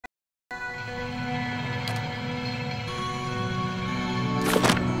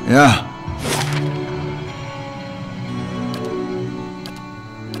Yeah.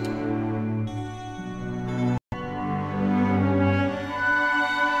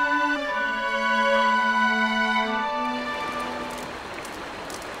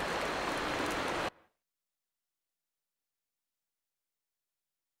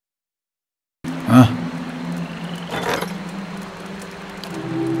 Huh?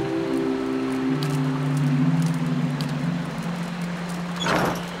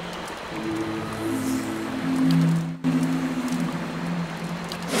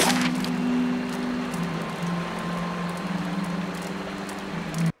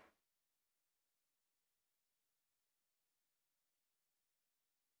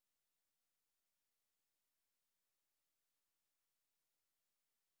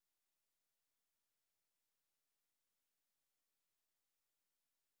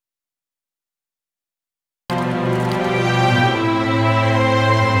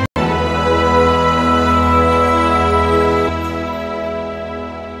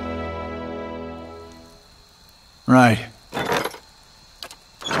 Right.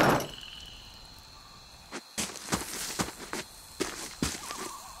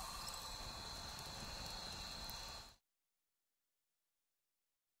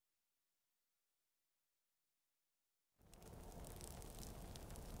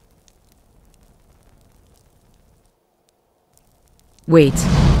 Wait.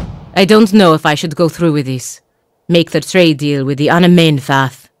 I don't know if I should go through with this. Make the trade deal with the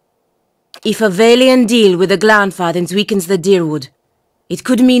Anamenfath. If a Valiant deal with the Glanfathens weakens the Deerwood, it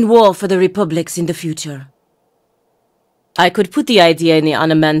could mean war for the Republics in the future. I could put the idea in the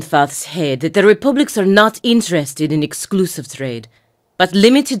Anamenfath's head that the Republics are not interested in exclusive trade, but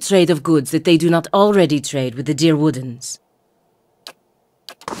limited trade of goods that they do not already trade with the Deerwoodens.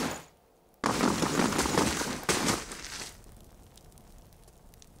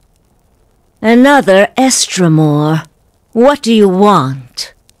 Another Estramore. What do you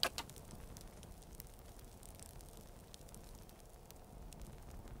want?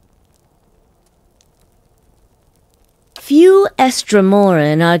 Few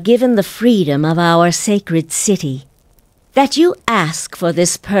Estramoran are given the freedom of our sacred city. That you ask for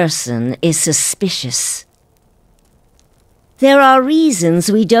this person is suspicious. There are reasons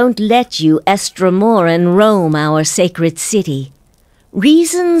we don't let you Estramoran roam our sacred city.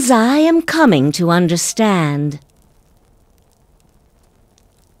 Reasons I am coming to understand.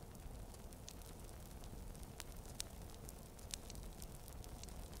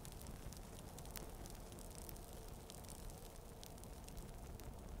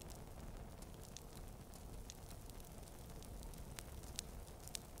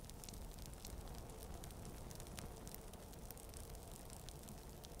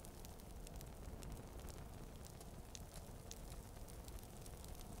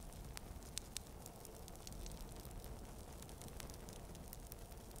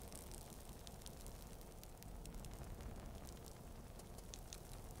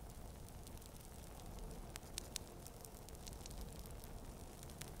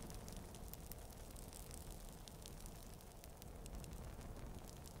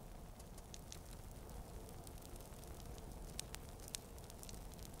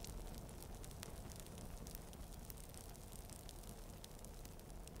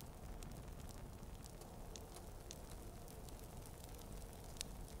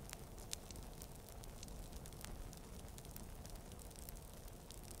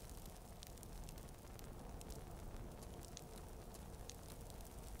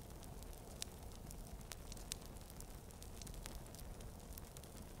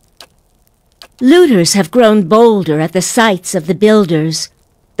 Looters have grown bolder at the sights of the builders.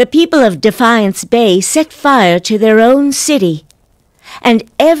 The people of Defiance Bay set fire to their own city. And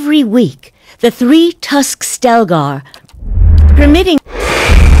every week, the 3 Tusk Stelgar, permitting...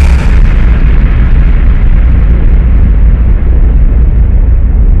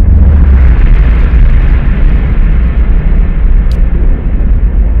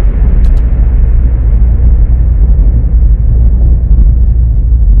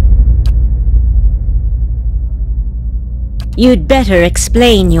 You'd better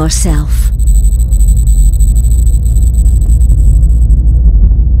explain yourself.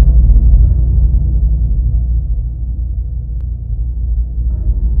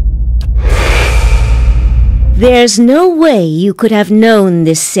 There's no way you could have known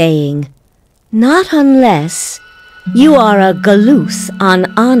this saying. Not unless you are a Galuth on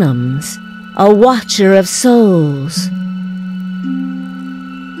Anums, a watcher of souls.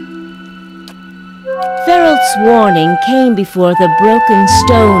 Feralt's warning came before the Broken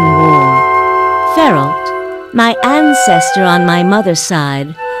Stone War. Feralt, my ancestor on my mother's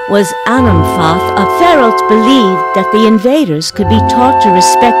side, was Anamfath of Feralt believed that the invaders could be taught to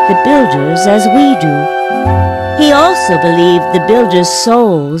respect the builders as we do. He also believed the builders'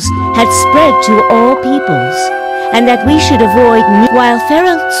 souls had spread to all peoples, and that we should avoid. While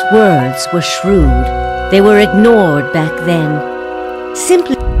Feralt's words were shrewd, they were ignored back then.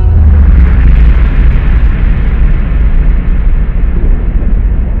 Simply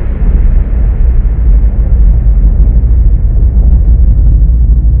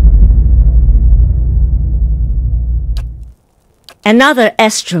another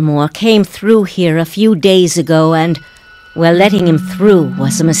Estremor came through here a few days ago, and, well, letting him through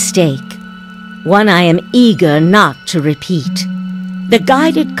was a mistake. One I am eager not to repeat. The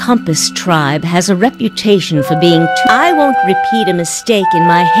Guided Compass tribe has a reputation for being too... I won't repeat a mistake in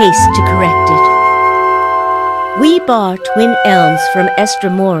my haste to correct it. We bar twin elms from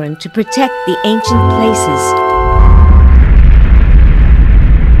Estremoran to protect the ancient places.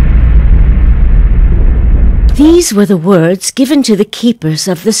 These were the words given to the keepers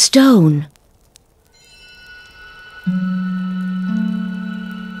of the stone.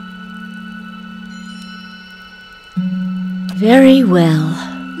 Very well.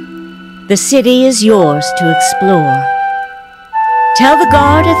 The city is yours to explore. Tell the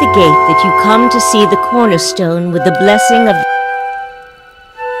guard at the gate that you come to see the cornerstone with the blessing of...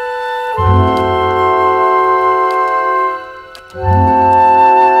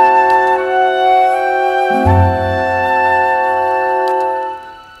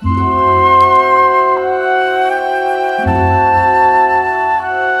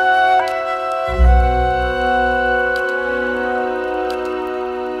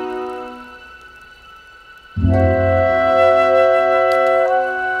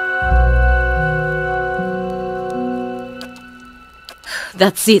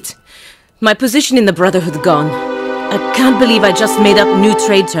 That's it. My position in the Brotherhood gone. I can't believe I just made up new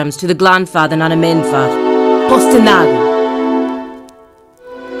trade terms to the Glanfath and Anamenfath. Postenago.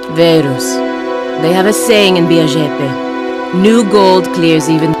 Verus. They have a saying in Biajepe. New gold clears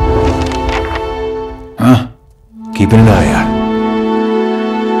even... Huh? Keeping an eye out.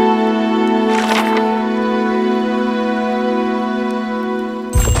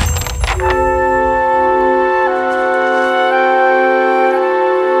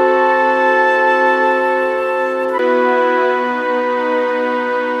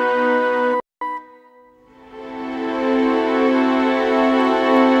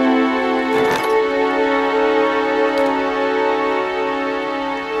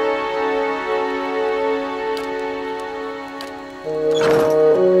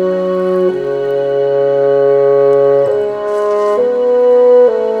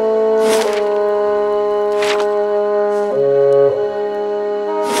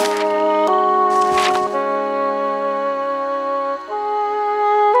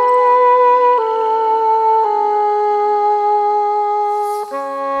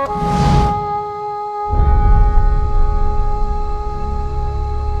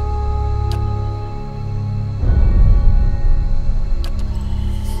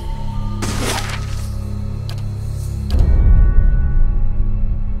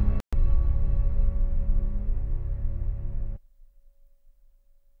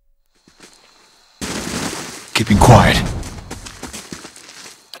 Keeping quiet.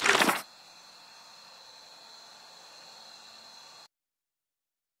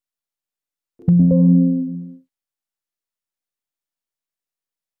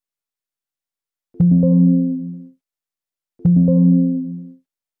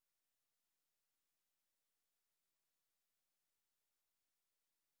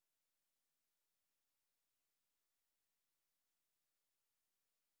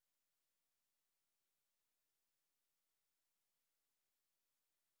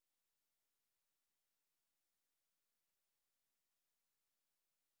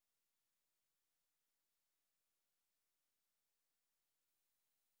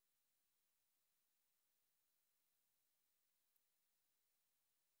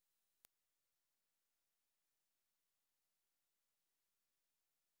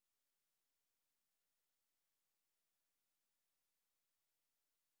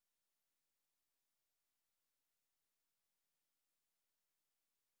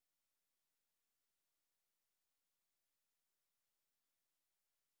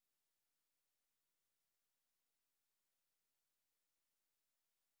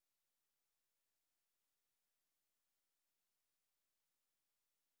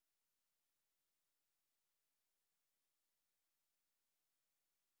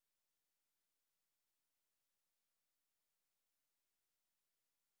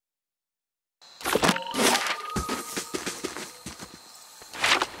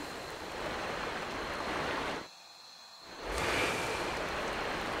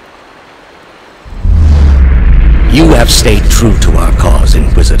 You have stayed true to our cause,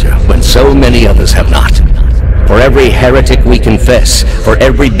 Inquisitor, when so many others have not. For every heretic we confess, for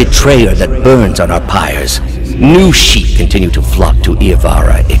every betrayer that burns on our pyres, new sheep continue to flock to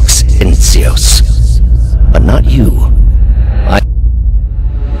Iavara Exencios. But not you.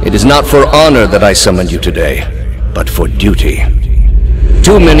 It is not for honor that I summoned you today, but for duty.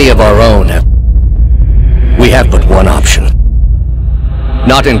 Too many of our own have... We have but one option.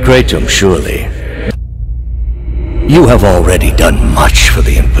 Not in Kratom, surely. You have already done much for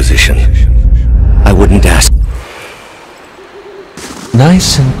the Inquisition. I wouldn't ask...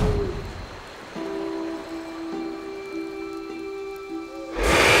 Nice and...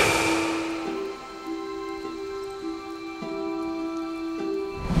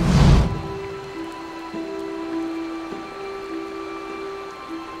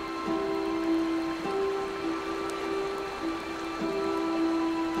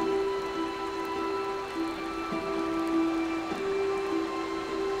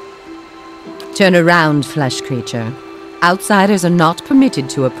 Turn around, flesh creature. Outsiders are not permitted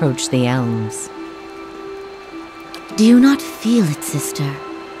to approach the elms. Do you not feel it, sister?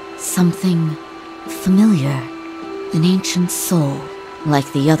 Something familiar. An ancient soul,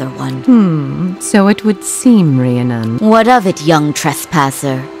 like the other one. So it would seem, Rhiannon. What of it, young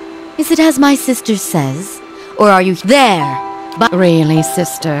trespasser? Is it as my sister says? Or are you there? But Really,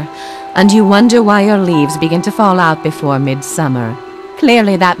 sister? And you wonder why your leaves begin to fall out before midsummer?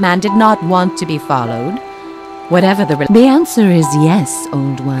 Clearly that man did not want to be followed. Whatever the answer is yes,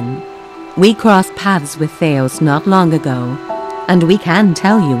 old one. We crossed paths with Theos not long ago, and we can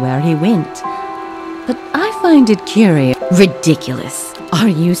tell you where he went. But I find it curious. ridiculous. Are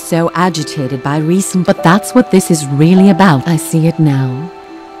you so agitated by recent... But that's what this is really about. I see it now.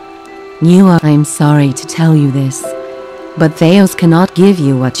 I'm sorry to tell you this, but Theos cannot give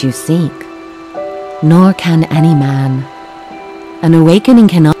you what you seek. Nor can any man. An awakening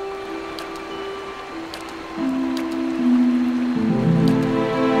cannot...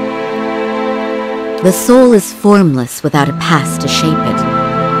 The soul is formless without a past to shape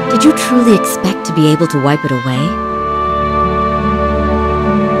it. Did you truly expect to be able to wipe it away?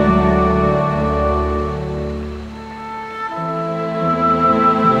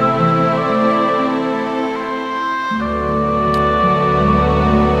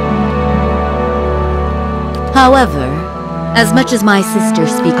 However, as much as my sister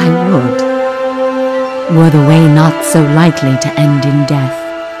speaks, I would. Were the way not so likely to end in death.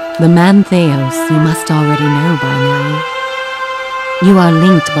 The man Theos you must already know by now. You are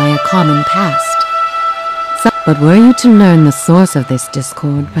linked by a common past. But were you to learn the source of this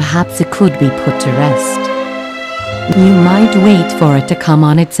discord, perhaps it could be put to rest. You might wait for it to come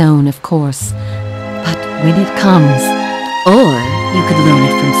on its own, of course. But when it comes... Or you could learn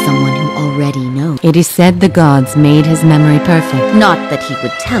it from someone who already knows. It is said the gods made his memory perfect. Not that he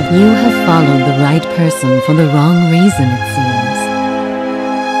would tell you. You have followed the right person for the wrong reason, it seems.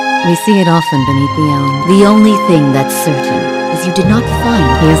 We see it often beneath the elm. The only thing that's certain is you did not find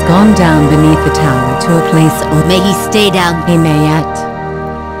He has gone down beneath the tower to a place... May he stay down. He may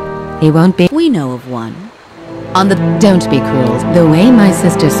yet. He won't be... We know of one. Don't be cruel. The way my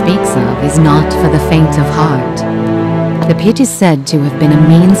sister speaks of is not for the faint of heart. The pit is said to have been a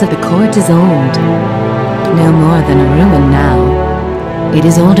means of... The court is old. No more than a ruin now. It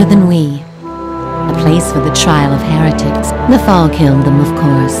is older than we. A place for the trial of heretics. The fall killed them, of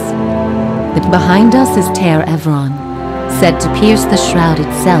course. But behind us is Ter Evron, said to pierce the shroud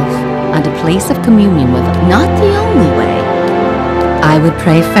itself, and a place of communion with... Not the only way. I would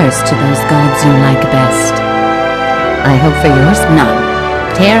pray first to those gods you like best. I hope for yours. None.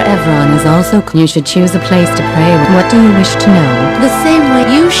 Ter Evron is also... You should choose a place to pray with. What do you wish to know? The same way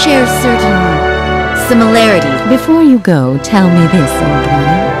you share certain similarities. Before you go, tell me this, old one.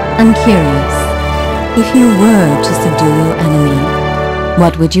 I'm curious. If you were to subdue your enemy,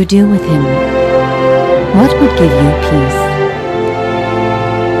 what would you do with him? What would give you peace?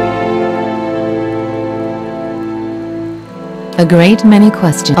 A great many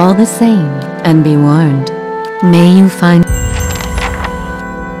questions. All the same, and be warned. May you find...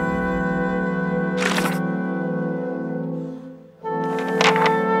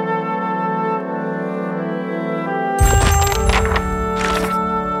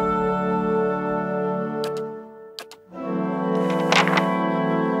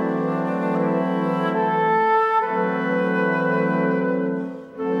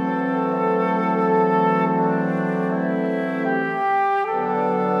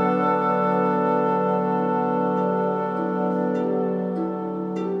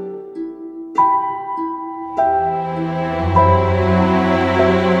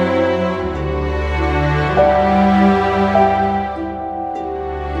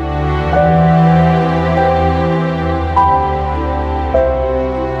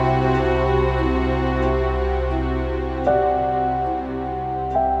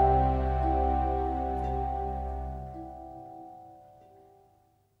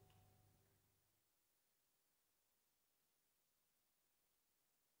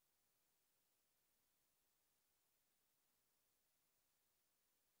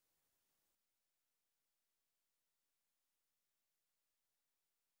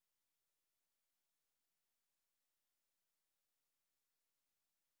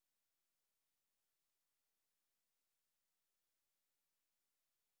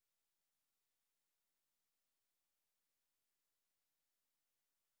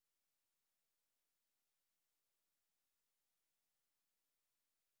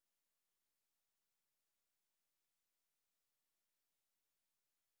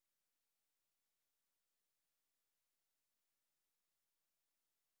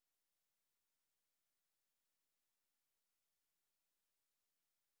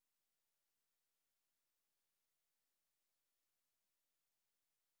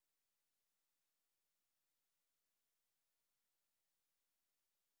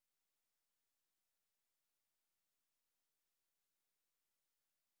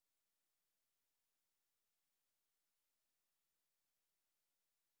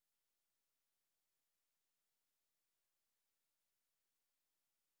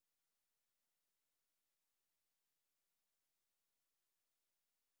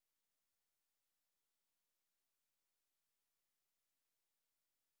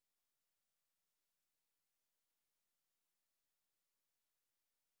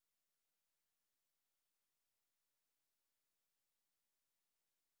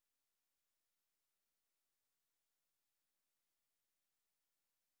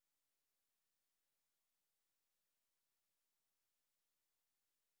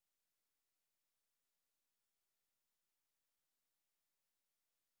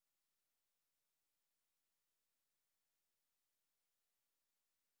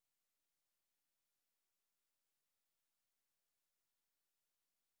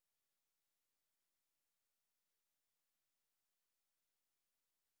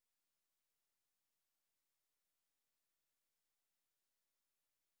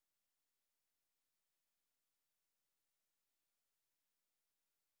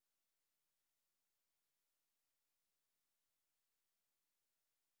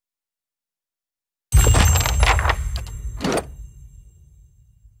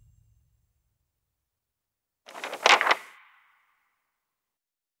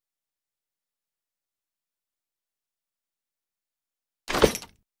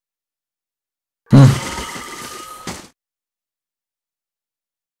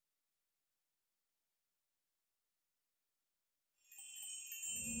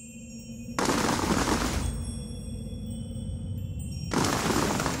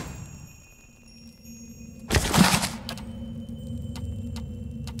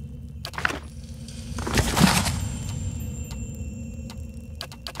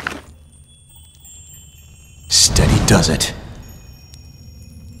 Steady does it.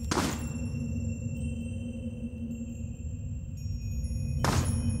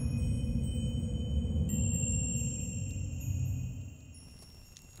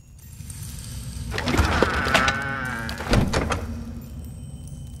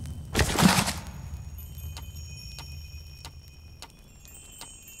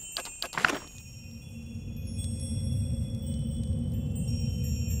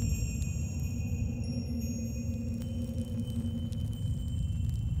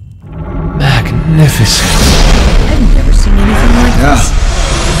 Magnificent. I've never seen anything like this.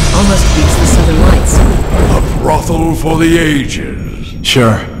 Almost beats the Southern Lights. A brothel for the ages.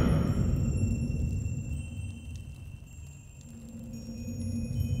 Sure.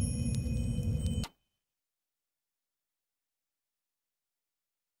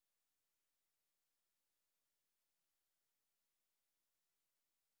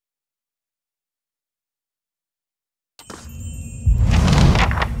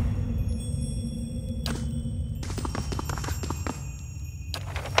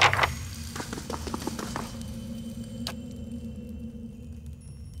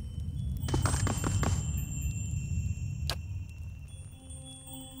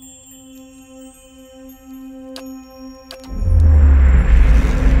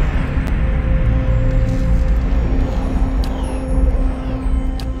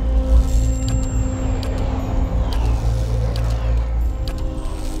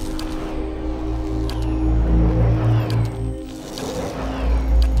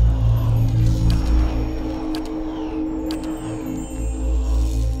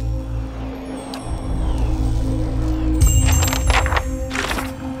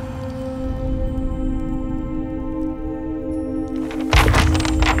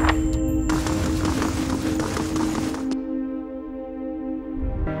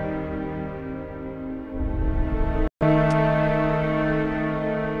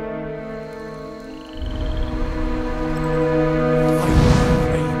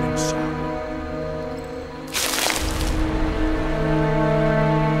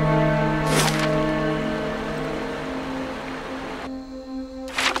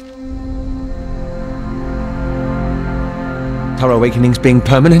 Our awakenings being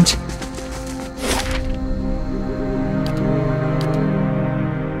permanent?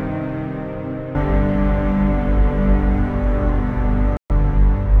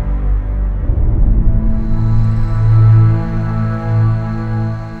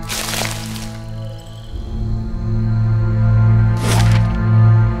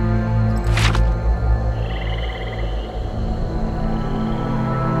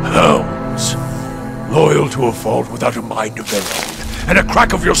 Hounds. Loyal to a fault without a mind of their own, and a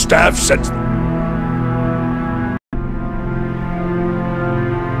crack of your staff sends them.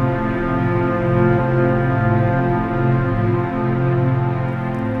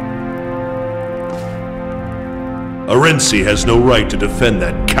 Arensi has no right to defend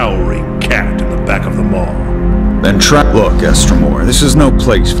that cowering cat in the back of the mall. Then look, Estromor, this is no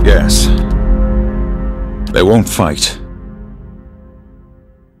place for guests. They won't fight.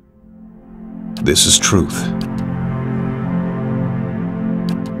 This is truth.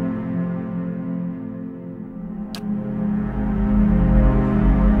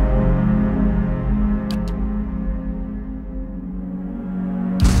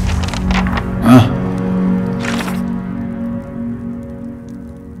 Huh?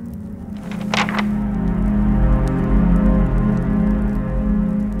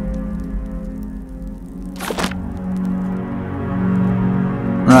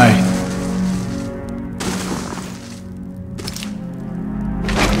 Right.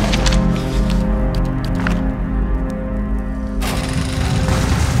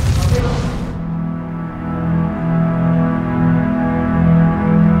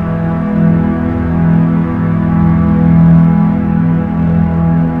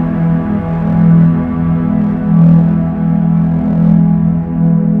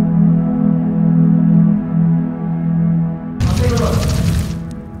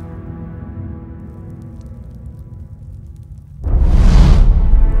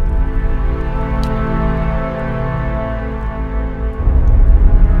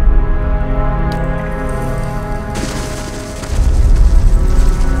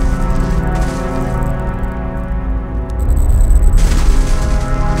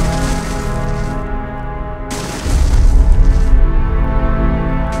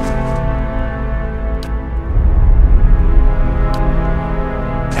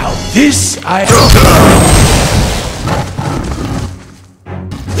 This I...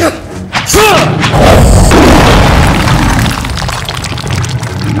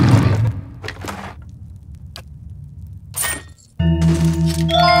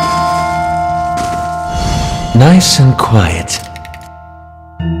 Nice and quiet.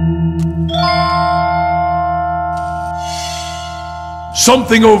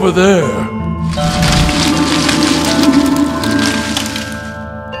 Something over there.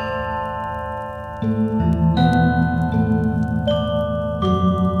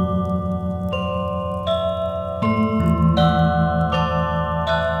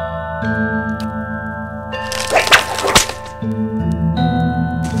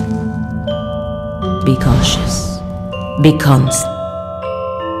 Be cautious. Be constant.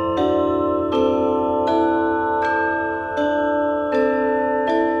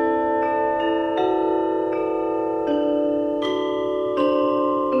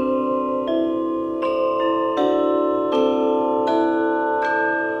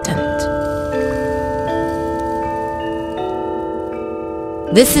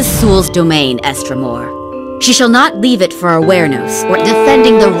 This is Soul's domain, Estramor. She shall not leave it for Awarenos, or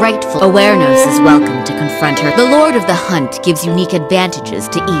defending the rightful. Awarenos is welcome to confront her. The Lord of the Hunt gives unique advantages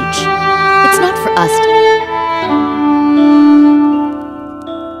to each. It's not for us to...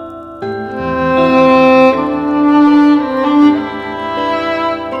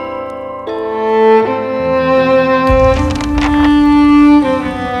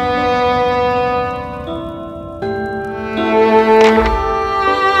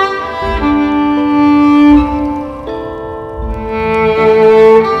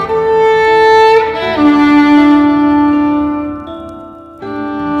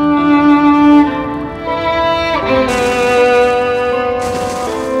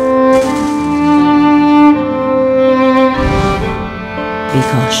 Be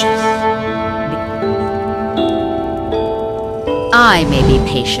cautious. I may be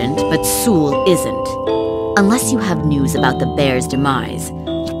patient, but Soul isn't. Unless you have news about the bear's demise.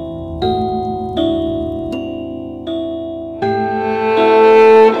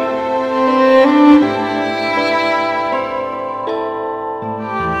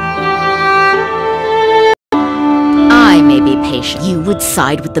 I may be patient. You would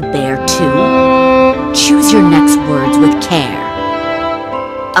side with the bear too? Choose your next words with care.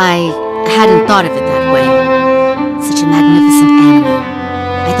 I hadn't thought of it that way. Such a magnificent animal.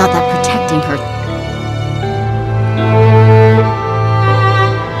 I thought that protecting her...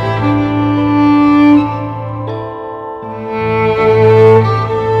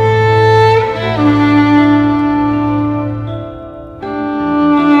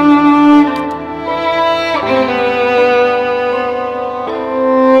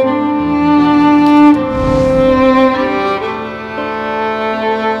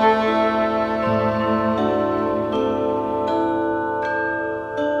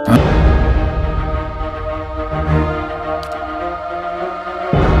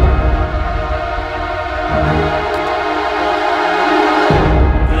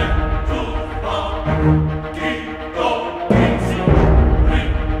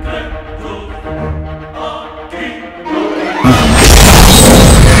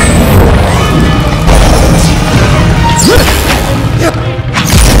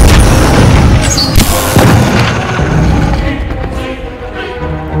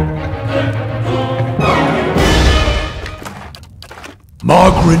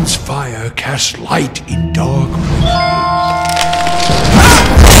 Margaret's fire casts light in dark places.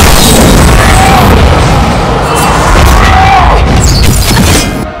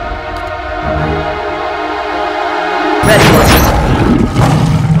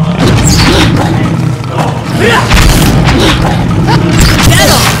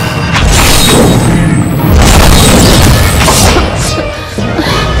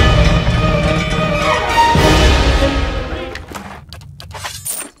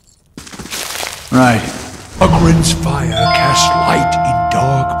 Right. Margaret's fire casts light in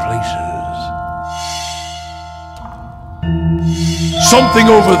dark places. Something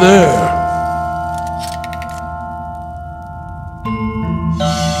over there.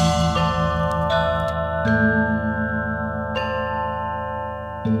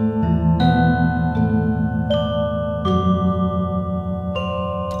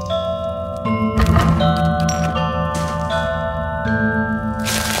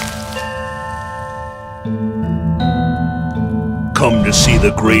 Come to see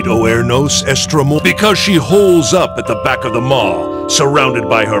the great Oernos, Estramor? Because she holes up at the back of the maw, surrounded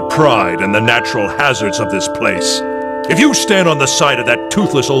by her pride and the natural hazards of this place. If you stand on the side of that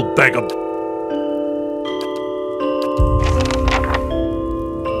toothless old bag of...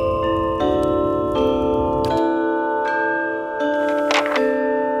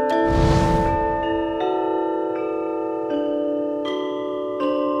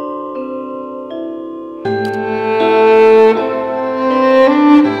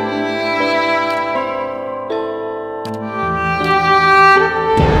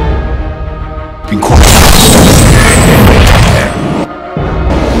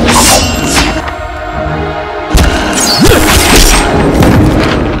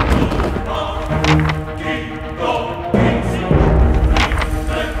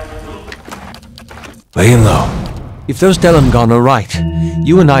 Laying low. If those Delamgon are right,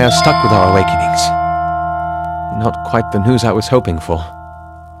 you and I are stuck with our awakenings. Not quite the news I was hoping for.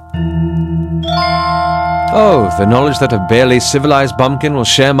 Oh, the knowledge that a barely civilized bumpkin will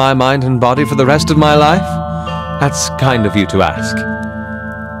share my mind and body for the rest of my life? That's kind of you to ask.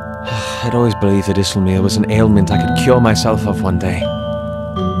 I'd always believed that Islamir was an ailment I could cure myself of one day.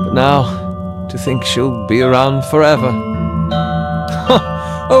 But now, to think she'll be around forever.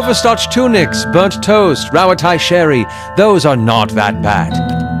 Overstarched tunics, burnt toast, Rawatai sherry, those are not that bad.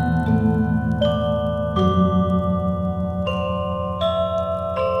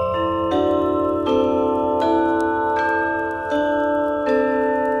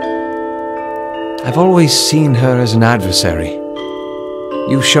 I've always seen her as an adversary.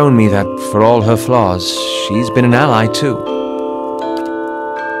 You've shown me that, for all her flaws, she's been an ally too.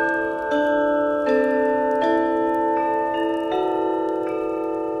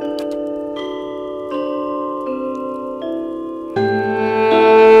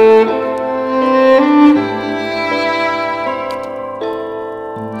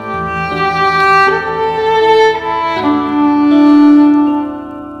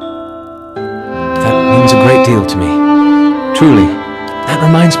 To me. Truly, that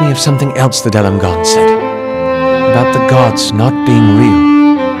reminds me of something else the Delamgon said. About the gods not being real.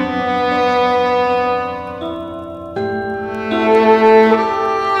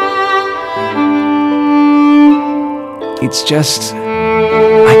 It's just...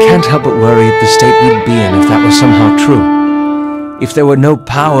 I can't help but worry at the state we'd be in if that was somehow true. If there were no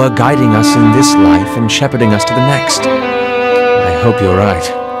power guiding us in this life and shepherding us to the next. I hope you're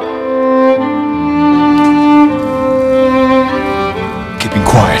right. Keeping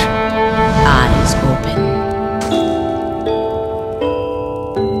quiet. Eyes open.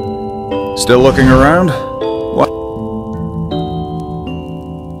 Still looking around? What?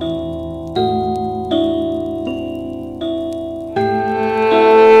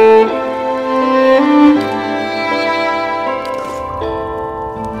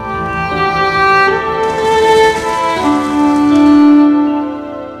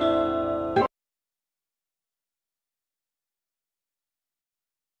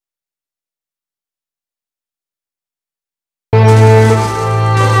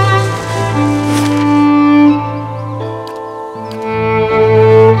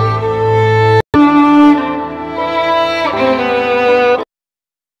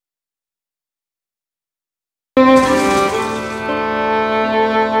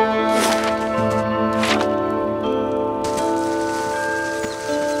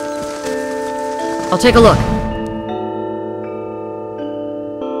 I'll take a look.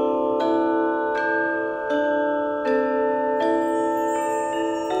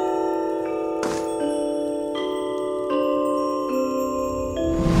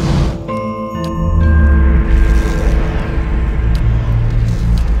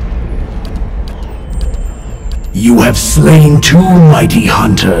 You have slain 2 mighty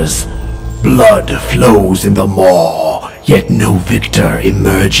hunters. Blood flows in the maw, yet no victor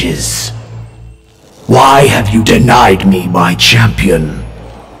emerges. Why have you denied me my champion?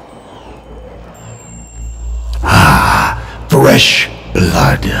 Ah, fresh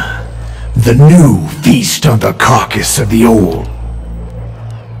blood. The new feast on the carcass of the old.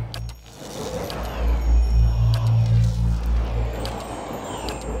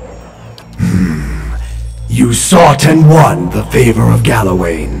 You sought and won the favor of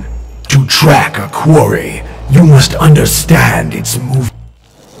Gallowayne. To track a quarry, you must understand its movement.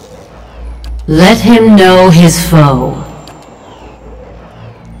 Let him know his foe.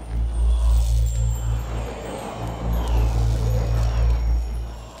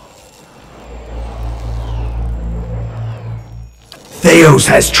 Theos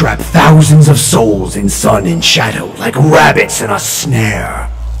has trapped thousands of souls in sun and shadow like rabbits in a snare.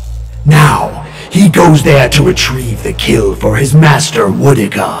 Now, he goes there to retrieve the kill for his master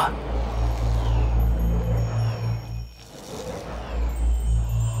Woodica.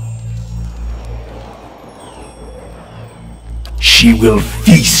 She will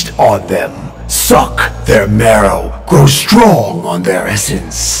feast on them, suck their marrow, grow strong on their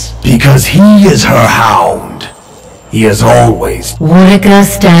essence. Because he is her hound. He has always... Woodica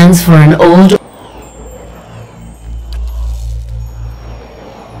stands for an old...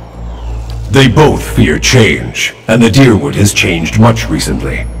 They both fear change, and the Deerwood has changed much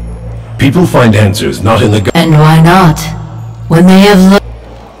recently. People find answers not in the... And why not? When they have looked...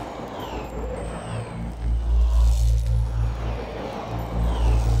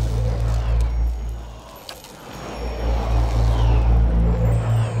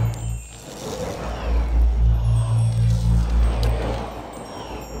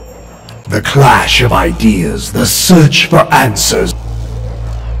 The clash of ideas, the search for answers.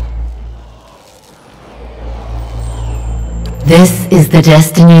 This is the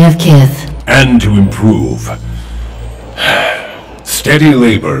destiny of Kith. And to improve. Steady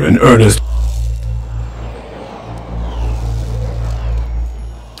labor and earnest.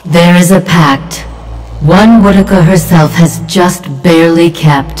 There is a pact. One Woodica herself has just barely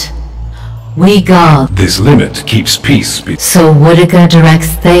kept. We gods. This limit keeps peace. So Woodica directs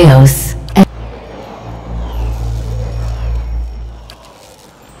Theos.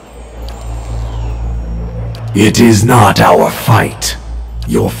 It is not our fight.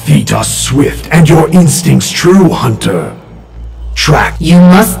 Your feet are swift and your instincts true, Hunter. Track. You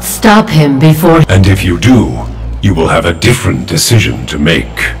must stop him before. And if you do, you will have a different decision to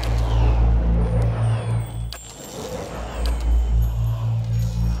make.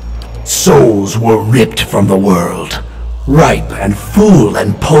 Souls were ripped from the world, ripe and full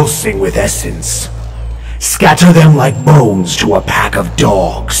and pulsing with essence. Scatter them like bones to a pack of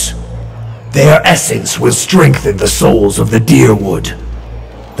dogs. Their essence will strengthen the souls of the Deerwood.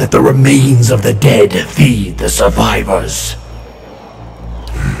 Let the remains of the dead feed the survivors.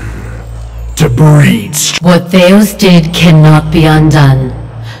 To breed. What Theos did cannot be undone.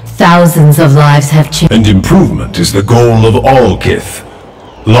 Thousands of lives have changed. And improvement is the goal of all Kith.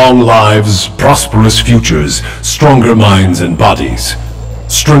 Long lives, prosperous futures, stronger minds and bodies.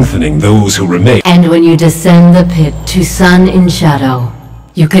 Strengthening those who remain. And when you descend the pit to Sun in Shadow,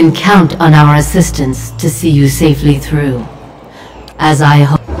 you can count on our assistance to see you safely through. As I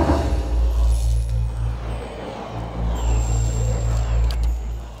hope.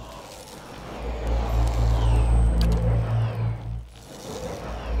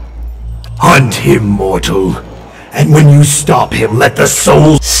 Hunt him, mortal. And when you stop him, let the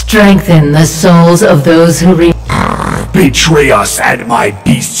souls strengthen the souls of those who betray us, and my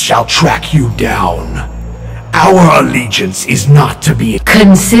beast shall track you down. Our allegiance is not to be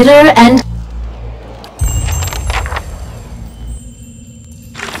consider and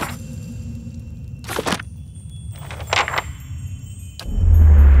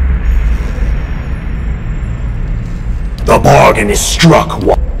the bargain is struck.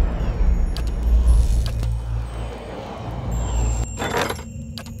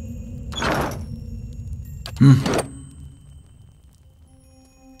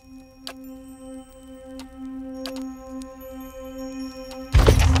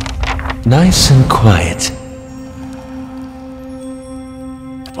 Nice and quiet.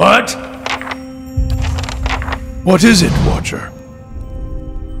 What? What is it, Watcher?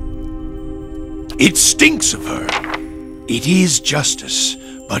 It stinks of her. It is justice,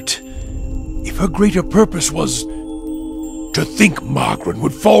 but if her greater purpose was to think Margaret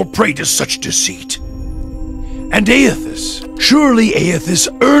would fall prey to such deceit. And Aethys. Surely Aethys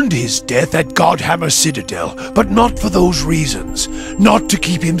earned his death at Godhammer Citadel, but not for those reasons. Not to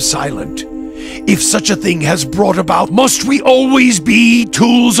keep him silent. If such a thing has brought about, must we always be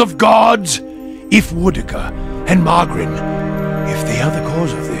tools of gods? If Woodica and Margaret, if they are the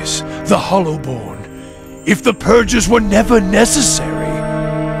cause of this, the Hollowborn, if the purges were never necessary,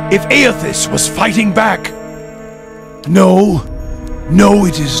 if Aethys was fighting back. No,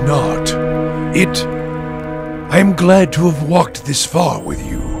 it is not. I am glad to have walked this far with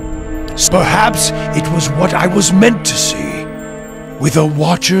you. Perhaps it was what I was meant to see, with a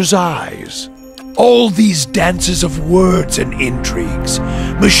watcher's eyes. All these dances of words and intrigues,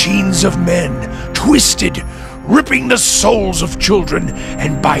 machines of men, twisted, ripping the souls of children,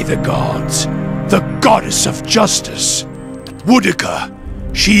 and by the gods, the goddess of justice. Woodica,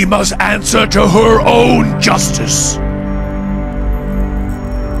 she must answer to her own justice.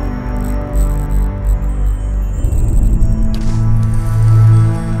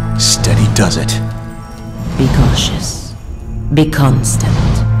 Steady does it. Be cautious. Be constant.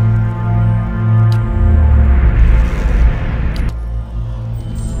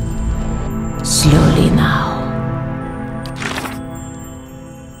 Slowly now.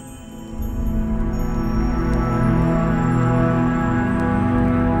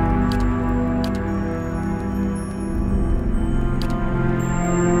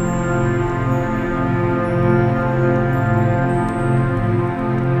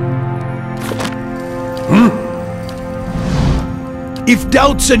 If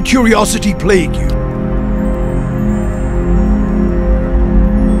doubts and curiosity plague you,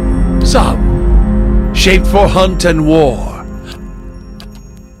 Some, shaped for hunt and war.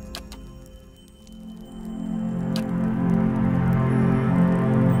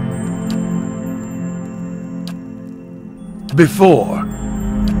 Before.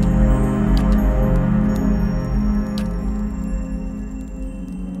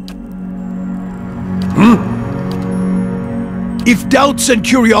 If doubts and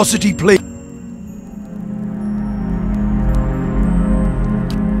curiosity play...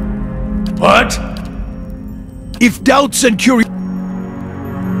 What? If doubts and curiosity...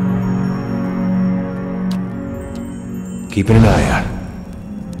 Keeping an eye out.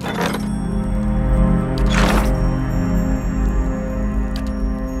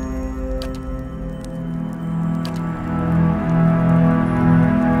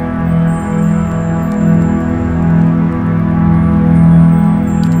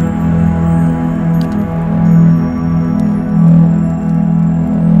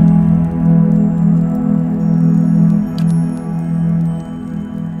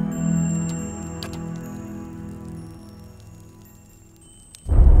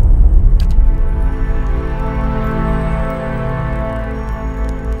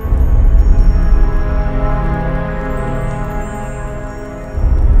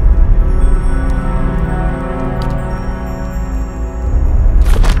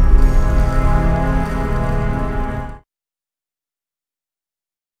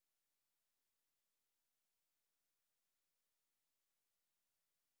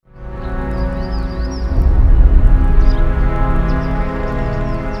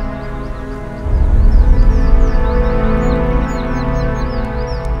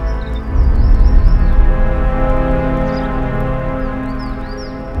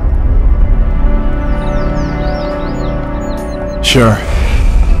 Sure.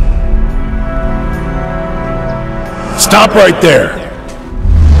 Stop right there!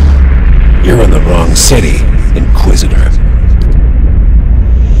 You're in the wrong city, Inquisitor.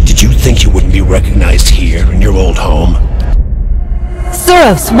 Did you think you wouldn't be recognized here in your old home?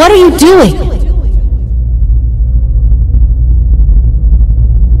 Suros, what are you doing?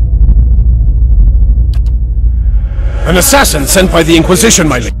 An assassin sent by the Inquisition,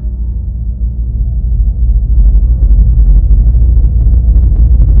 my lady.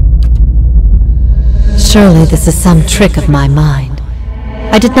 Surely this is some trick of my mind.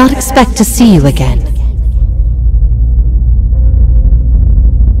 I did not expect to see you again.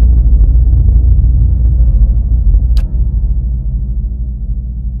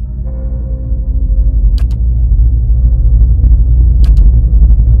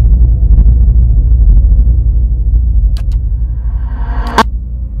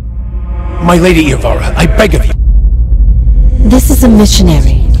 My Lady Ivara, I beg of you. This is a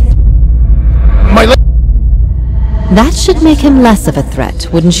missionary. My lady. That should make him less of a threat,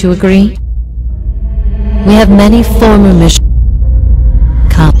 wouldn't you agree? We have many former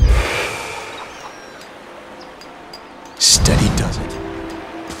Come. Steady does it.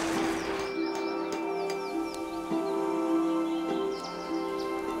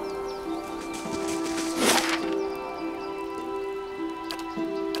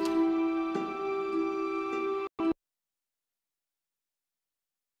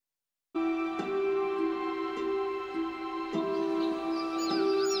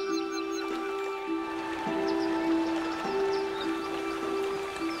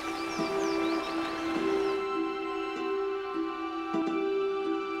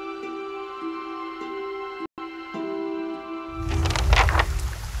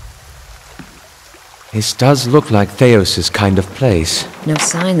 This does look like Theos' kind of place. No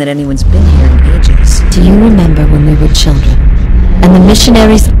sign that anyone's been here in ages. Do you remember when we were children? And the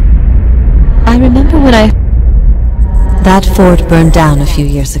missionaries... I remember when That fort burned down a few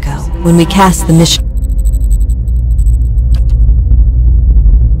years ago, when we cast the mission...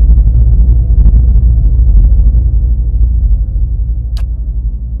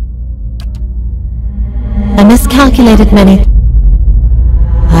 I miscalculated many...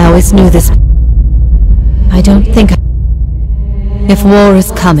 I always knew this... I don't think... If war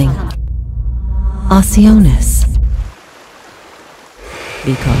is coming... Osionis.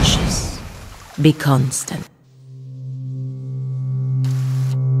 Be cautious. Be constant.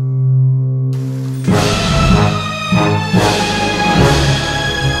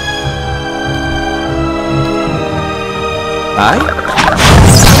 Aye?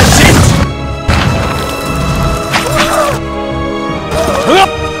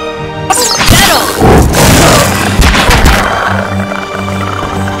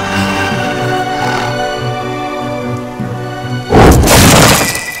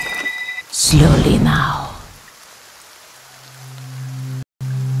 Slowly now.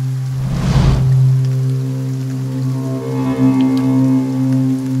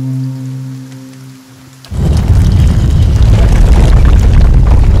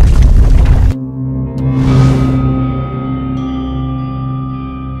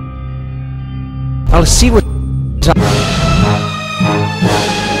 I'll see what...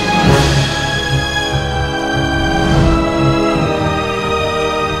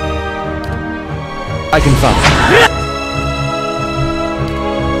 I can find.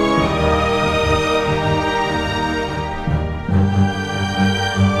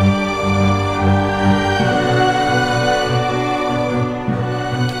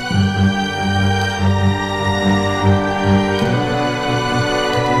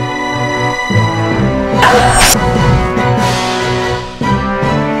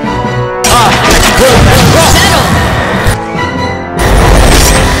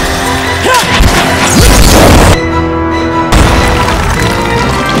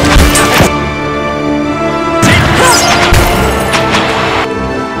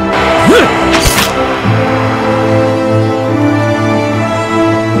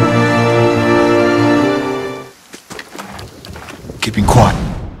 Keeping quiet.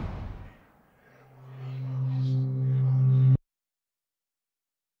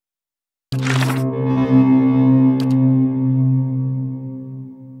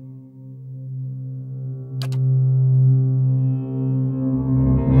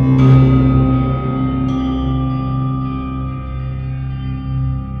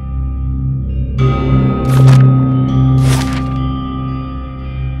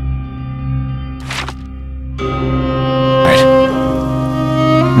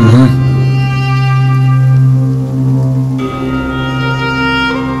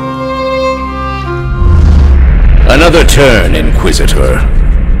 Another turn, Inquisitor.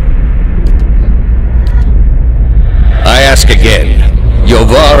 I ask again,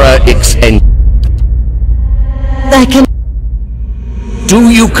 Yovara Ixen... I can... Do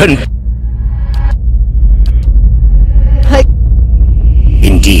you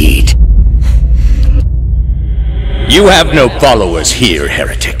Indeed. You have no followers here,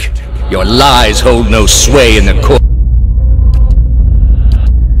 heretic. Your lies hold no sway in the court.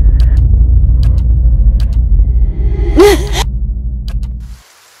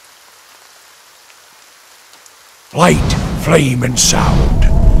 Light, flame, and sound.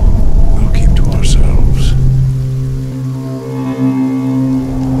 We'll keep to ourselves.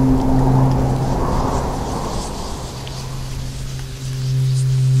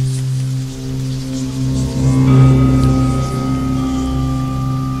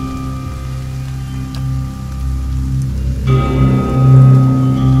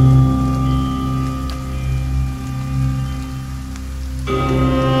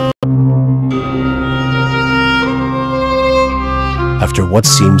 After what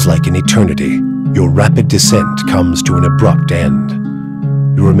seems like an eternity, your rapid descent comes to an abrupt end.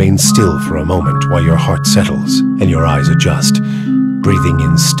 You remain still for a moment while your heart settles and your eyes adjust, breathing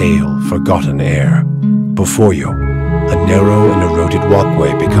in stale, forgotten air. Before you, a narrow and eroded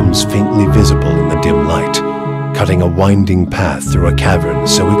walkway becomes faintly visible in the dim light, cutting a winding path through a cavern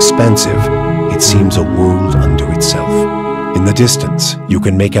so expansive it seems a world unto itself. In the distance, you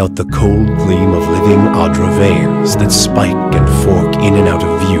can make out the cold gleam of living Adra veins that spike and fork in and out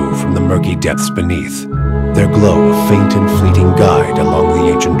of view from the murky depths beneath. Their glow a faint and fleeting guide along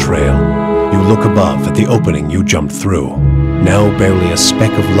the ancient trail. You look above at the opening you jumped through, now barely a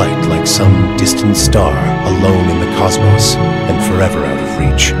speck of light like some distant star alone in the cosmos and forever out of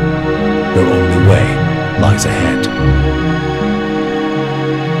reach. Your only way lies ahead.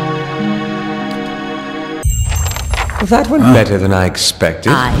 Well, that went better than I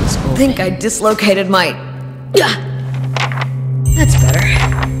expected. Eyes open. I think I dislocated my... That's better.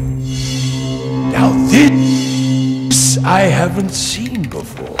 Now this I haven't seen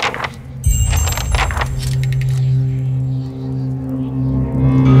before.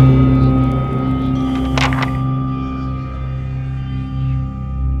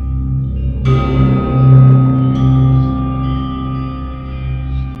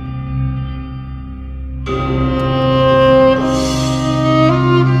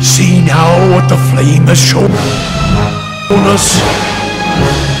 See now what the flame has shown us.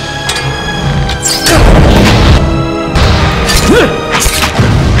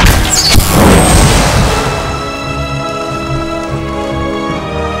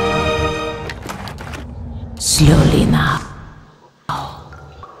 Slowly now.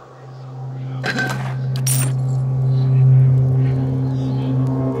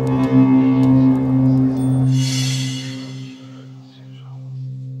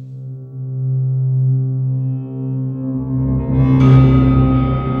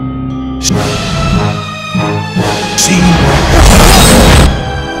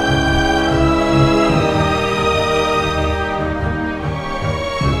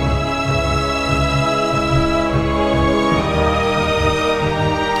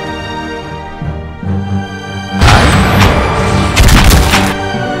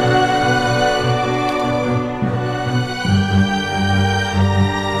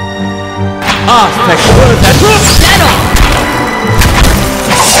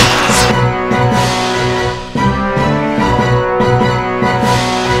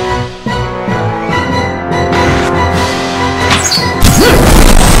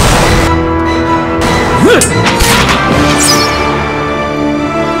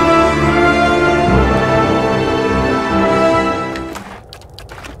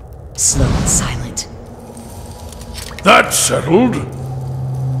 Slow and silent. That's settled.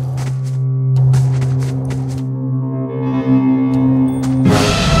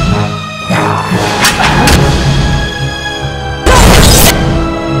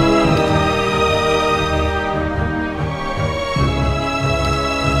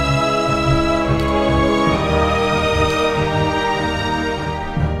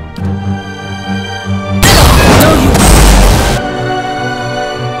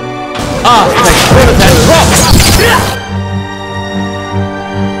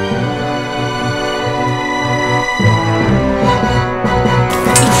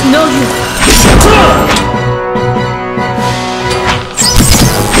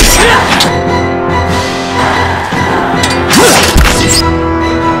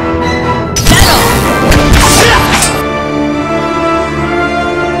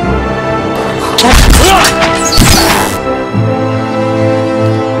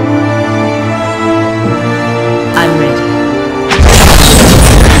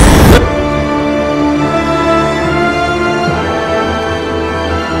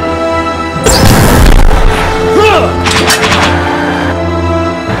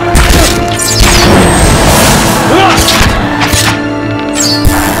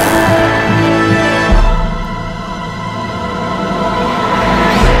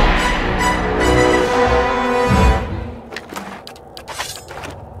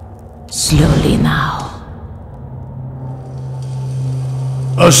 Slowly now.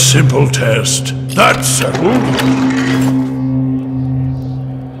 A simple test. That's settled.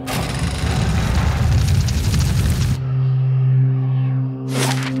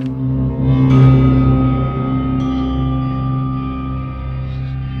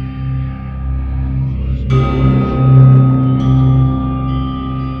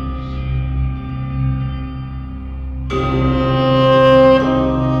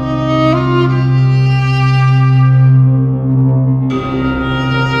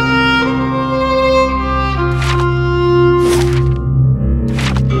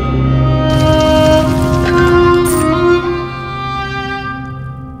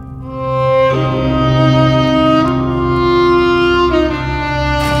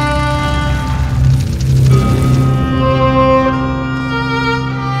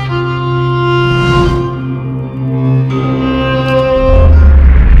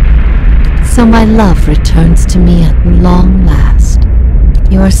 So my love returns to me at long last.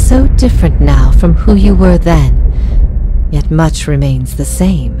 You are so different now from who you were then, yet much remains the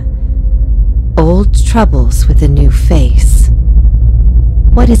same. Old troubles with a new face.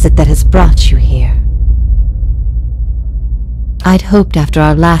 What is it that has brought you here? I'd hoped after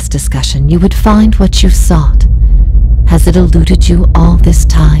our last discussion you would find what you sought. Has it eluded you all this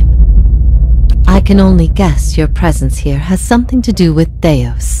time? I can only guess your presence here has something to do with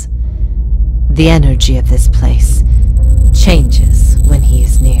Theos. The energy of this place changes when he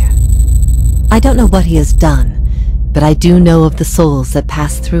is near. I don't know what he has done, but I do know of the souls that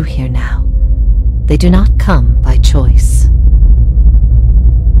pass through here now. They do not come by choice.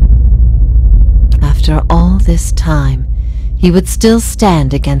 After all this time, he would still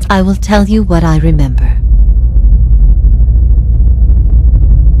stand against. I will tell you what I remember.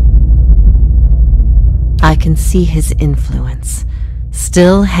 I can see his influence,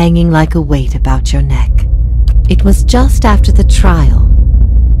 still hanging like a weight about your neck. It was just after the trial.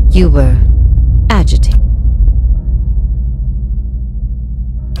 You were agitated.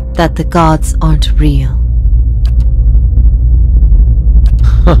 That the gods aren't real.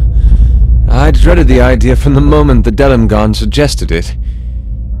 I'd dreaded the idea from the moment the Delimgon suggested it.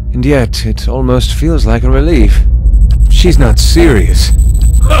 And yet, it almost feels like a relief. She's not serious.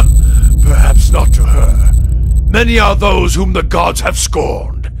 Perhaps not to her. Many are those whom the gods have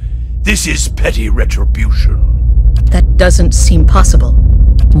scorned. This is petty retribution. That doesn't seem possible.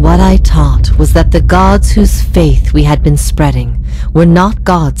 What I taught was that the gods whose faith we had been spreading were not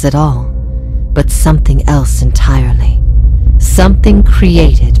gods at all, but something else entirely. Something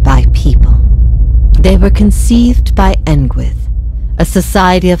created by people. They were conceived by Engwith, a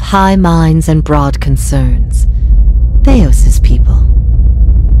society of high minds and broad concerns. Theos's people.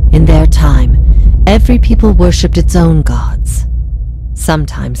 In their time, every people worshipped its own gods.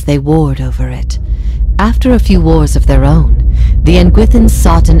 Sometimes they warred over it. After a few wars of their own, the Engwithans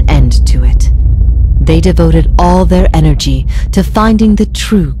sought an end to it, They devoted all their energy to finding the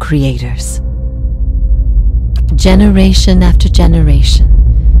true creators. Generation after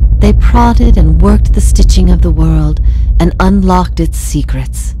generation, they prodded and worked the stitching of the world and unlocked its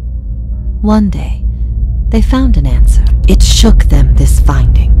secrets. One day, they found an answer. It shook them, this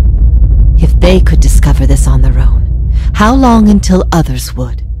finding. If they could discover this on their own, how long until others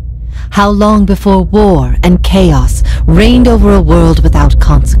would? How long before war and chaos reigned over a world without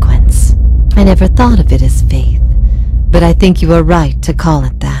consequence? I never thought of it as faith, but I think you are right to call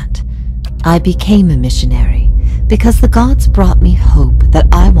it that. I became a missionary because the gods brought me hope that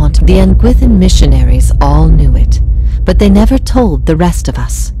I wanted. The Anguithan missionaries all knew it, but they never told the rest of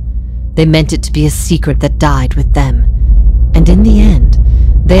us. They meant it to be a secret that died with them, and in the end,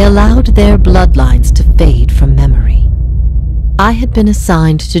 they allowed their bloodlines to fade from memory. I had been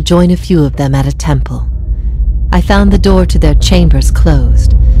assigned to join a few of them at a temple. I found the door to their chambers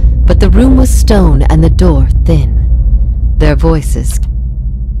closed, but the room was stone and the door thin. Their voices.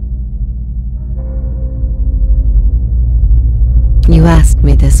 You asked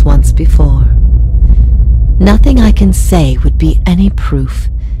me this once before. Nothing I can say would be any proof,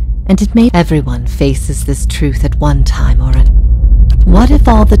 and it may. Everyone faces this truth at one time or another. What if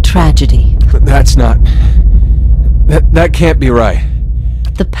all the tragedy... That's not... That can't be right.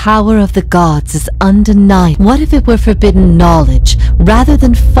 The power of the gods is undeniable. What if it were forbidden knowledge rather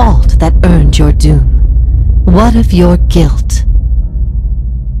than fault that earned your doom? What of your guilt?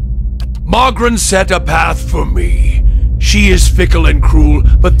 Margaret set a path for me. She is fickle and cruel,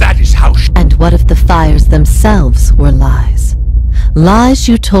 but that is how she... And what if the fires themselves were lies? Lies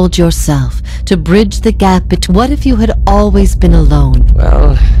you told yourself to bridge the gap between... What if you had always been alone?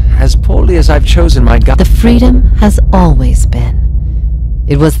 Well, as poorly as I've chosen my The freedom has always been.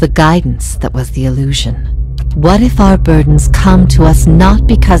 It was the guidance that was the illusion. What if our burdens come to us not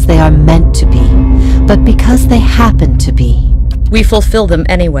because they are meant to be, but because they happen to be? We fulfill them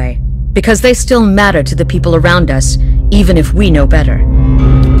anyway, because they still matter to the people around us, even if we know better.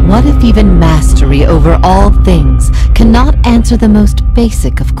 What if even mastery over all things cannot answer the most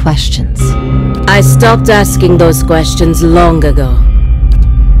basic of questions? I stopped asking those questions long ago.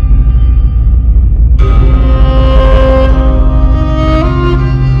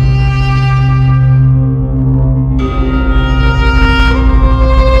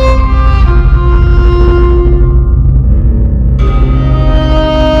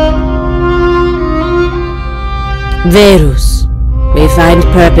 Verus, we find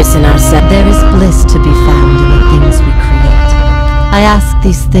purpose in ourselves. There is bliss to be found in the things we create. I ask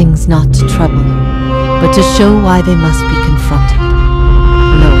these things not to trouble you, but to show why they must be confronted.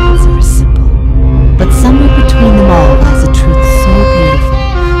 No answer is simple, but somewhere between them all lies a truth so beautiful,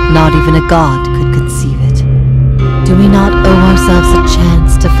 not even a god could conceive it. Do we not owe ourselves a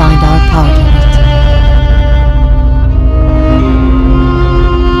chance to find our part in it?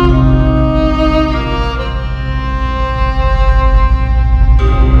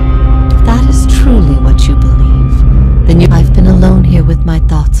 I've been alone here with my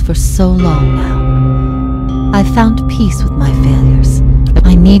thoughts for so long now. I've found peace with my failures.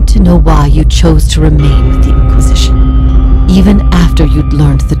 I need to know why you chose to remain with the Inquisition, even after you'd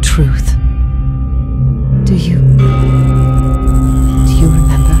learned the truth. Do you remember?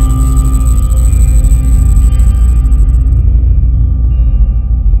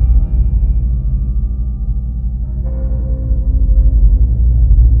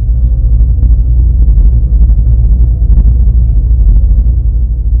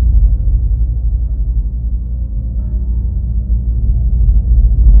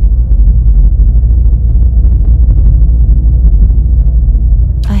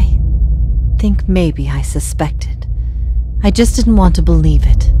 I think maybe I suspected. I just didn't want to believe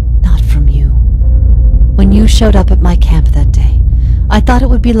it, not from you. When you showed up at my camp that day, I thought it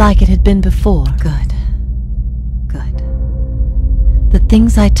would be like it had been before. Good. Good. The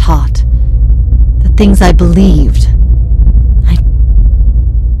things I taught, the things I believed,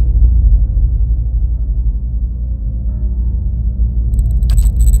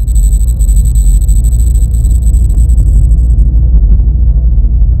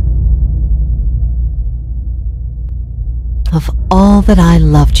 of all that I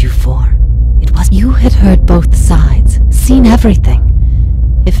loved you for. It was you had heard both sides, seen everything.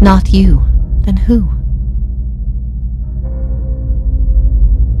 If not you, then who?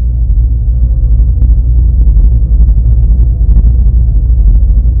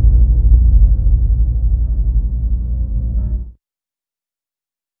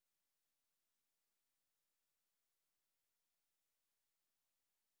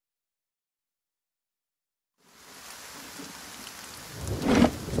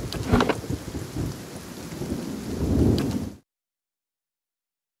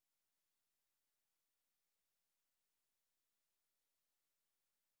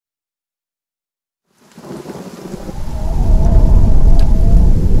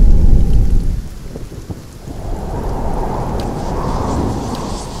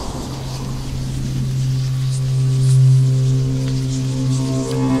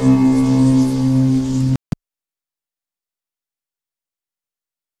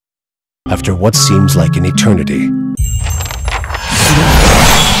 After what seems like an eternity.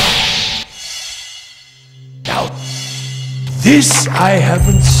 Now, this I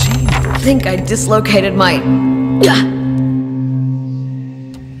haven't seen. I think I dislocated my... Get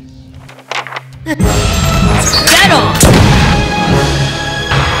on!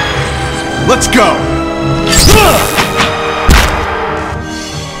 Let's go!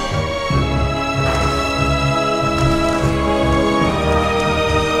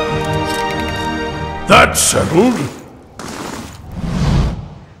 That's settled.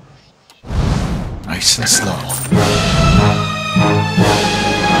 Nice and slow.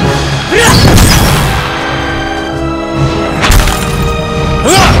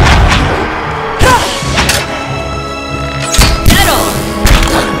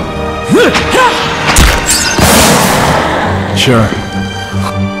 Sure.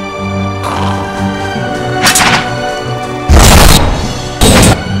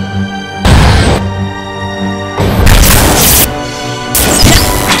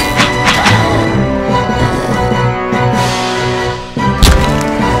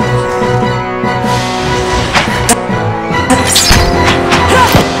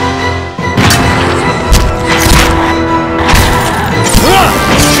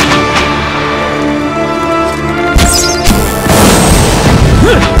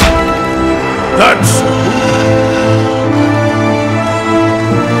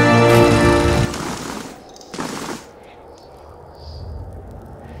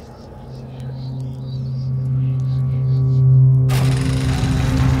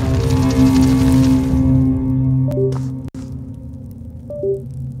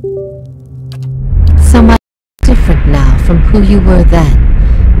 So much different now from who you were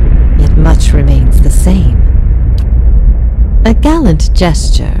then, yet much remains the same. A gallant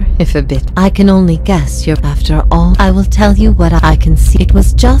gesture, if a bit. I can only guess you're after all. I will tell you what I can see. It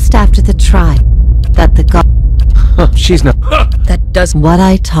was just after the trial that the god... She's not... That does... What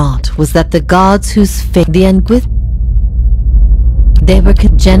I taught was that the gods whose fate the end with... They were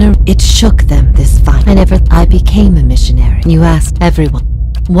It shook them, this fight. I became a missionary. You asked everyone.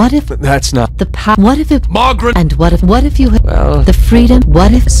 What if... That's not... The power... What if it... Margaret! And what if you had... Well... The freedom...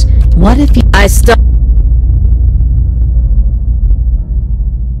 What if you... I stop...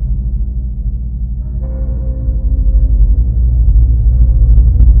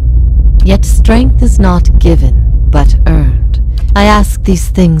 Yet strength is not given, but earned. I ask these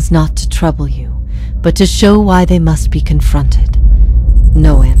things not to trouble you, but to show why they must be confronted.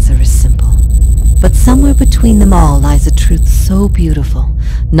 No answer is simple. But somewhere between them all lies a truth so beautiful,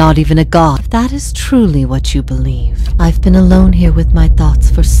 not even a god. If that is truly what you believe. I've been alone here with my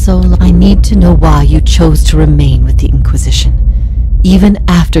thoughts for so long. I need to know why you chose to remain with the Inquisition, even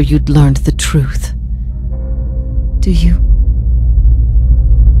after you'd learned the truth. Do you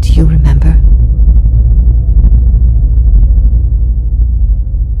remember?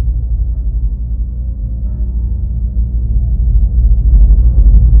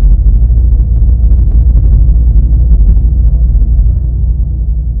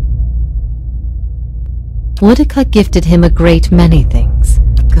 Woodicott gifted him a great many things.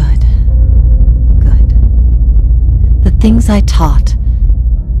 Good. The things I taught.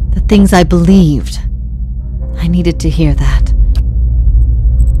 The things I believed. I needed to hear that.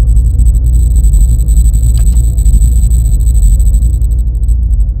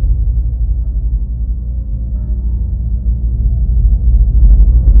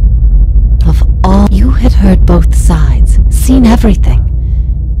 Of all, you had heard both sides, seen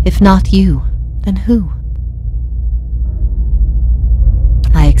everything. If not you, then who?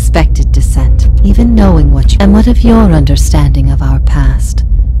 I expected dissent, even knowing what you... And what of your understanding of our past?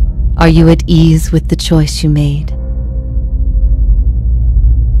 Are you at ease with the choice you made?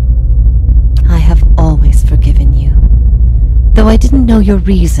 I have always forgiven you. Though I didn't know your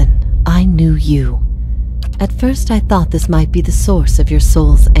reason, I knew you. At first I thought this might be the source of your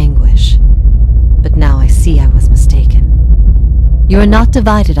soul's anguish. But now I see I was mistaken. You are not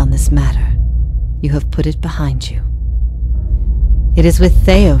divided on this matter. You have put it behind you. It is with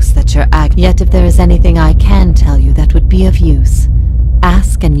Theos that your act. Yet if there is anything I can tell you that would be of use,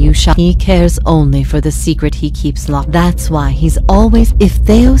 ask and you shall. He cares only for the secret he keeps locked. That's why he's always... If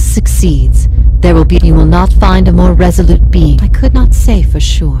Theos succeeds, there will be... You will not find a more resolute being. I could not say for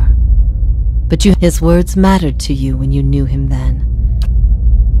sure. But his words mattered to you when you knew him then.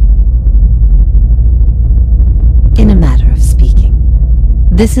 In a matter of speaking,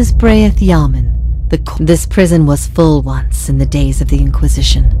 this is Braeth Yamen. This prison was full once in the days of the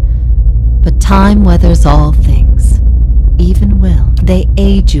Inquisition. But time weathers all things, even will. They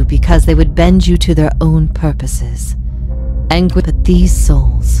aid you because they would bend you to their own purposes. But these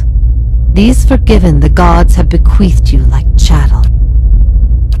souls, These forgiven the gods have bequeathed you like chattel.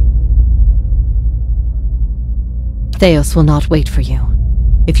 Theos will not wait for you.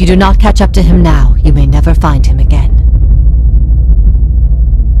 If you do not catch up to him now, you may never find him again.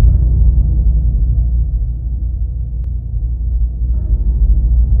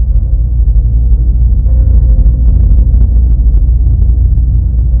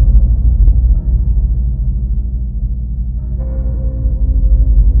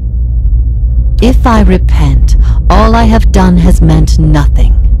 If I repent, all I have done has meant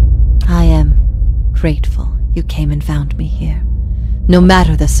nothing. I am grateful you came and found me here, no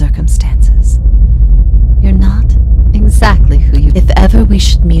matter the circumstances. You're not exactly who you... If ever we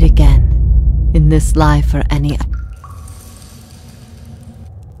should meet again, in this life or any...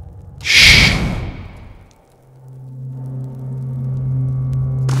 Shh!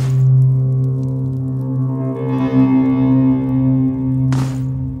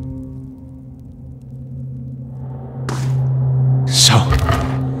 So,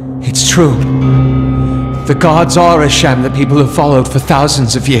 it's true. The gods are a sham that people have followed for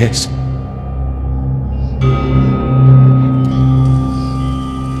thousands of years.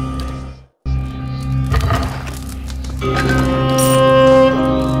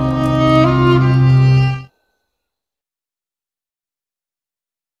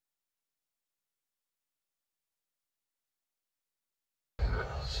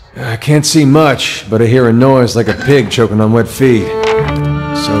 I can't see much, but I hear a noise like a pig choking on wet feed.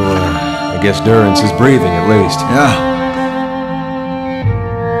 So, I guess Durance is breathing at least. Yeah.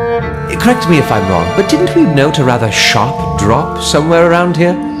 Correct me if I'm wrong, but didn't we note a rather sharp drop somewhere around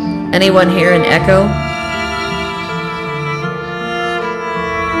here? Anyone here in Echo?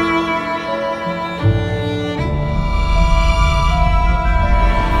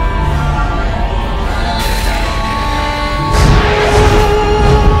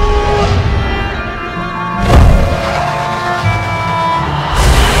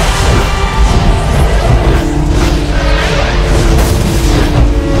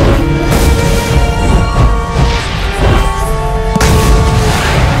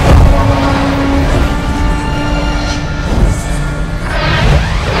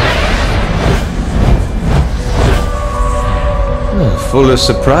 Full of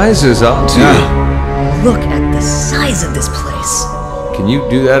surprises, aren't you? Yeah. Look at the size of this place. Can you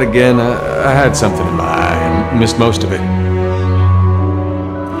do that again? I had something in my eye and missed most of it.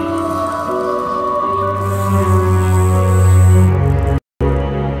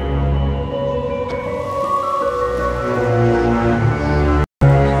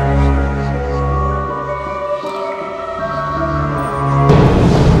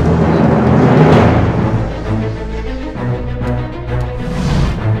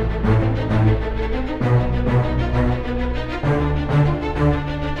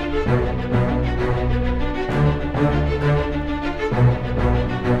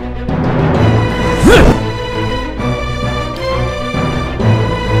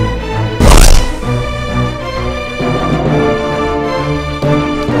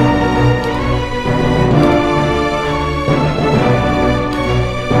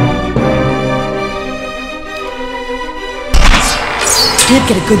 Can't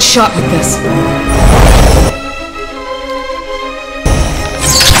get a good shot with this.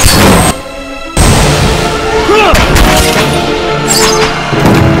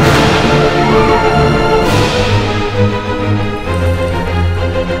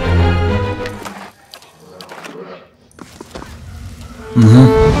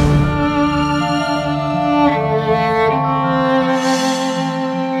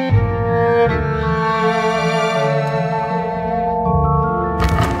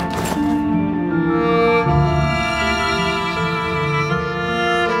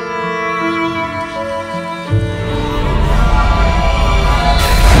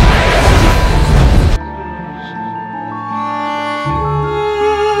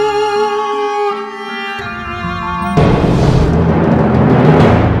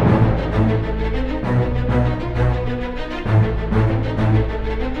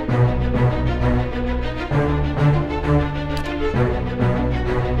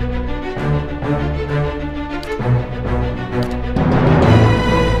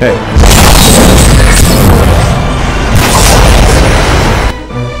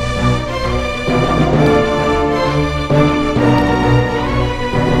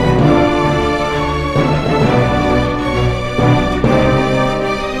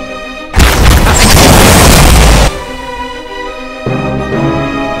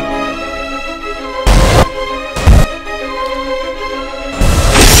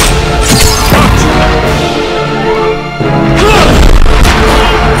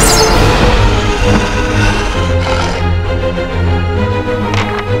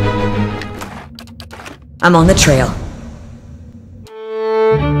 I'm on the trail.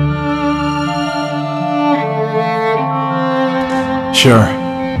 Sure.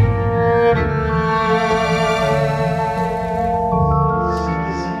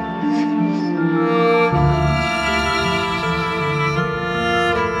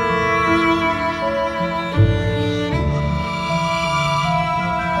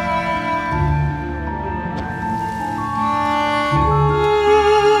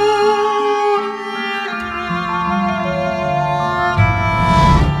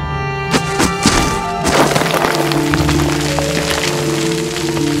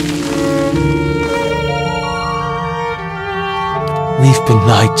 We've been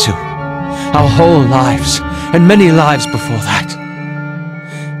lied to. Our whole lives, and many lives before that.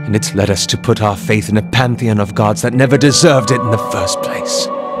 And it's led us to put our faith in a pantheon of gods that never deserved it in the first place.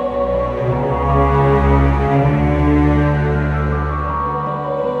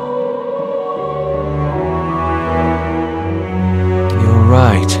 You're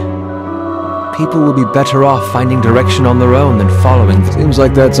right. People will be better off finding direction on their own than following. Seems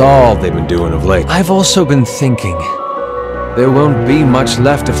like that's all they've been doing of late. I've also been thinking, there won't be much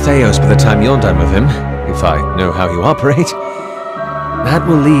left of Theos by the time you're done with him, if I know how you operate. That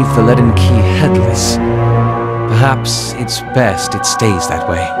will leave the leaden key headless. Perhaps it's best it stays that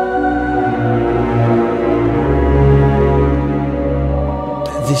way.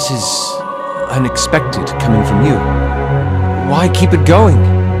 This is unexpected coming from you. Why keep it going?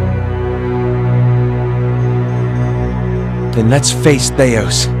 Then let's face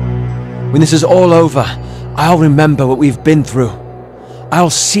Theos. When this is all over, I'll remember what we've been through. I'll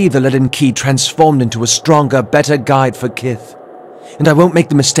see the leaden key transformed into a stronger, better guide for Kith. And I won't make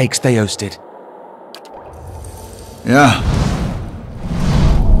the mistakes Theos did. Yeah.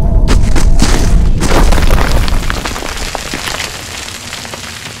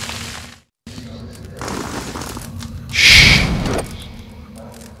 Shh.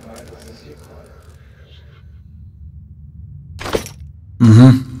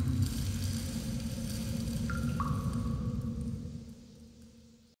 Mm-hmm.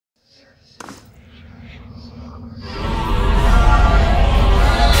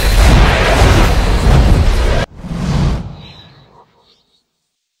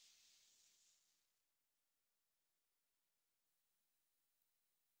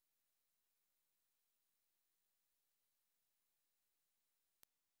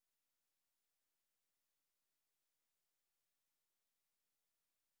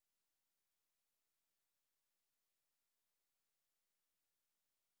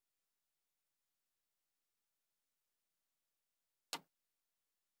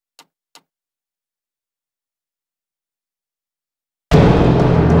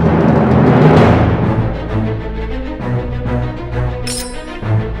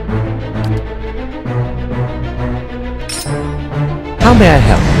 How may I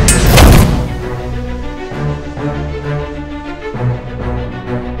help?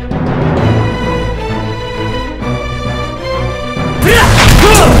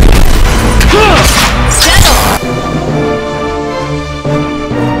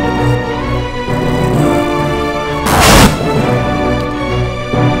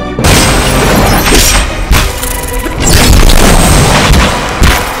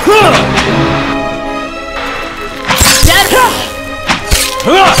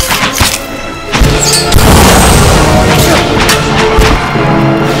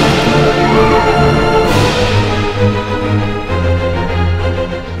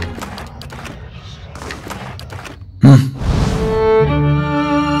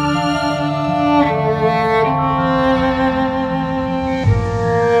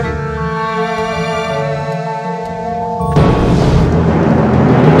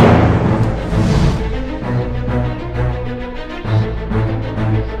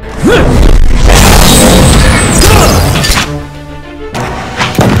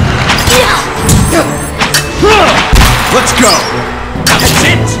 Let's go! That's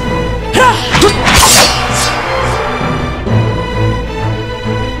it!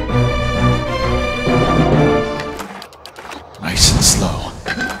 Nice and slow.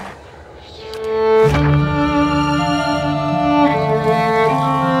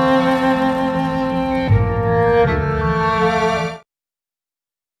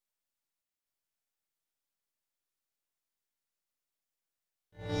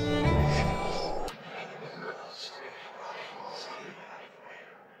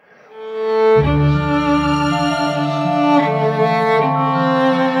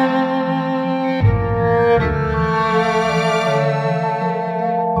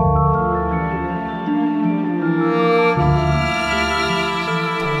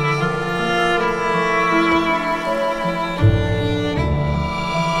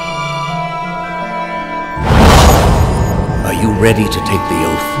 ready to take the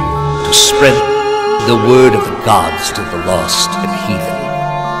oath, to spread the word of the gods to the lost and heathen.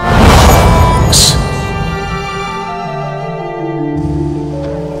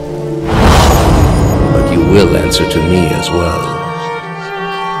 But you will answer to me as well.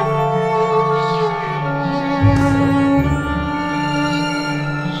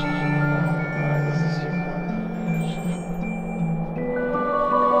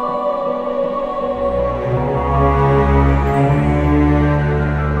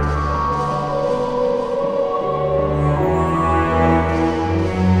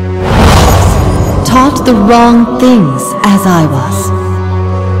 Taught the wrong things, as I was.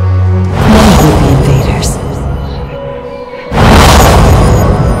 Many would be invaders.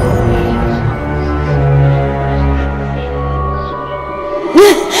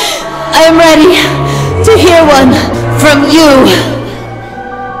 I am ready to hear one from you.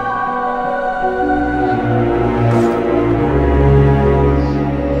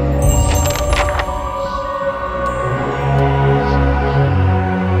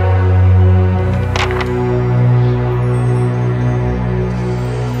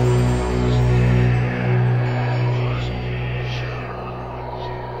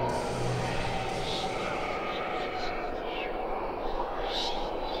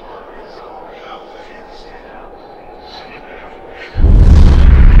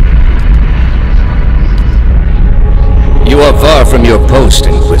 You are far from your post,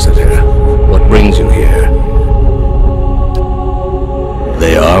 Inquisitor. What brings you here?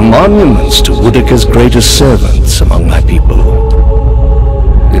 They are monuments to Woodica's greatest servants among my people.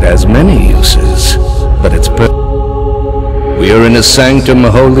 It has many uses, but its we are in a sanctum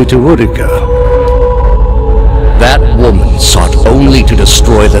holy to Woodica. That woman sought only to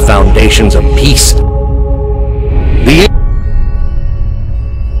destroy the foundations of peace.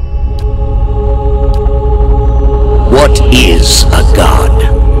 What is a god?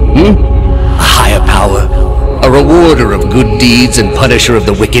 A higher power? A rewarder of good deeds and punisher of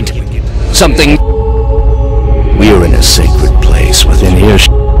the wicked? Something... We are in a sacred place within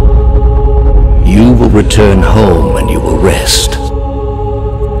earshot. You will return home and you will rest.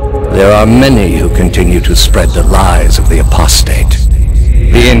 There are many who continue to spread the lies of the apostate.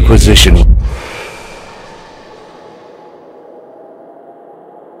 The Inquisition...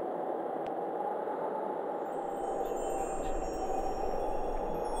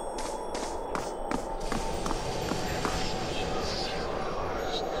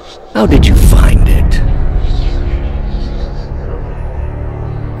 How did you find it?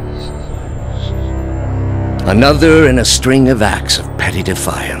 Another in a string of acts of petty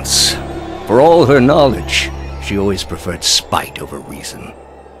defiance. For all her knowledge, she always preferred spite over reason.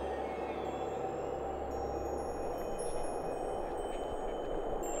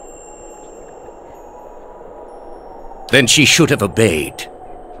 Then she should have obeyed.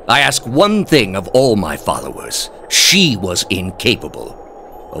 I ask one thing of all my followers. She was incapable.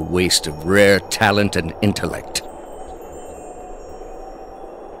 A waste of rare talent and intellect.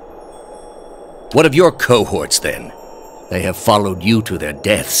 What of your cohorts, then? They have followed you to their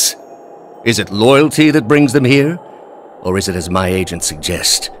deaths. Is it loyalty that brings them here? Or is it, as my agents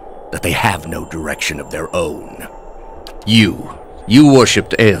suggest, that they have no direction of their own? You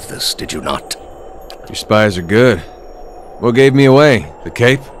worshipped Aethys, did you not? Your spies are good. What gave me away? The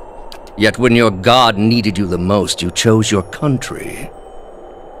cape? Yet when your god needed you the most, you chose your country.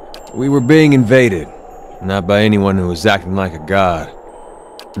 We were being invaded, not by anyone who was acting like a god.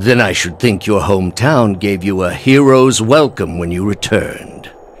 Then I should think your hometown gave you a hero's welcome when you returned.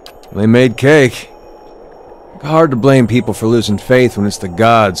 They made cake. Hard to blame people for losing faith when it's the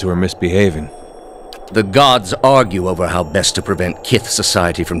gods who are misbehaving. The gods argue over how best to prevent Kith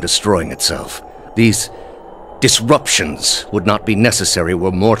society from destroying itself. These disruptions would not be necessary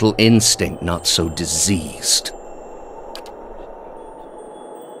were mortal instinct not so diseased.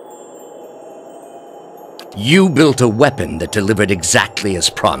 You built a weapon that delivered exactly as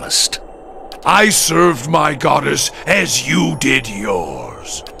promised. I served my goddess as you did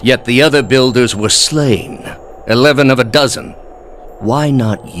yours. Yet the other builders were slain, 11 of a dozen. Why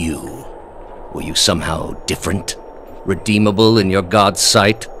not you? Were you somehow different? Redeemable in your god's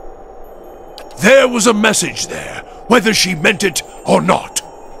sight? There was a message there, whether she meant it or not.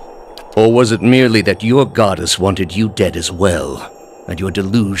 Or was it merely that your goddess wanted you dead as well? And your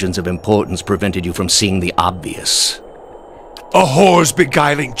delusions of importance prevented you from seeing the obvious. A whore's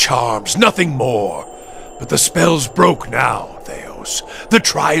beguiling charms, nothing more. But the spell's broke now, Theos. The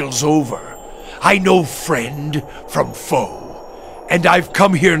trial's over. I know friend from foe. And I've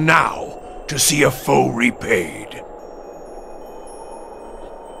come here now to see a foe repaid.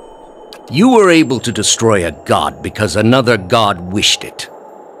 You were able to destroy a god because another god wished it.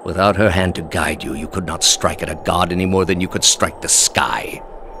 Without her hand to guide you, you could not strike at a god any more than you could strike the sky.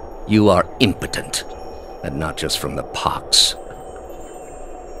 You are impotent, and not just from the pox.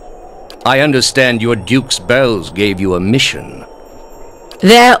 I understand your Duke's bells gave you a mission.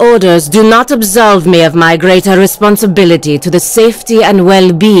 Their orders do not absolve me of my greater responsibility to the safety and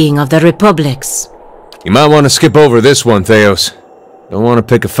well-being of the Republics. You might want to skip over this one, Theos. Don't want to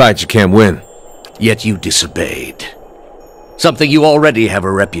pick a fight you can't win. Yet you disobeyed. Something you already have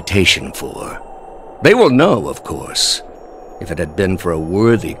a reputation for. They will know, of course. If it had been for a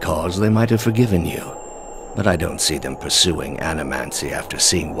worthy cause, they might have forgiven you. But I don't see them pursuing animancy after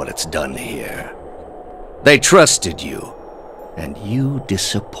seeing what it's done here. They trusted you, and you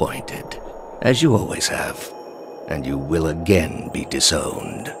disappointed, as you always have. And you will again be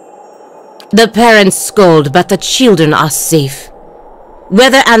disowned. The parents scold, but the children are safe.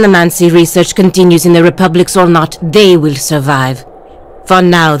 Whether animancy research continues in the Republics or not, they will survive. For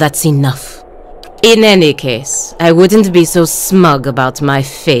now, that's enough. In any case, I wouldn't be so smug about my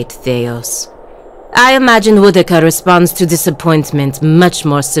fate, Theos. I imagine Woodica responds to disappointment much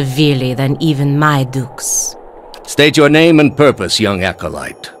more severely than even my dukes. State your name and purpose, young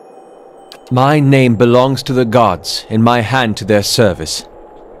acolyte. My name belongs to the gods, in my hand to their service.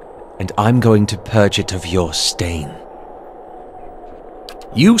 And I'm going to purge it of your stain.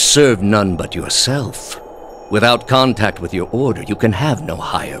 You serve none but yourself. Without contact with your order, you can have no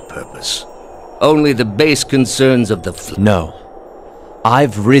higher purpose. Only the base concerns of the No.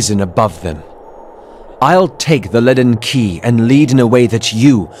 I've risen above them. I'll take the leaden key and lead in a way that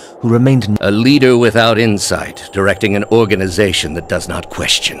you, who remained a leader without insight, directing an organization that does not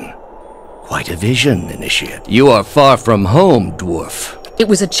question. Quite a vision, Initiate. You are far from home, dwarf. It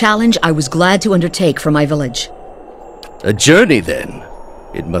was a challenge I was glad to undertake for my village. A journey, then?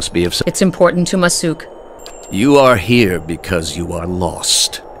 It must be of some... It's important to Masuk. You are here because you are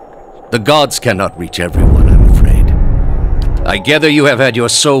lost. The gods cannot reach everyone, I'm afraid. I gather you have had your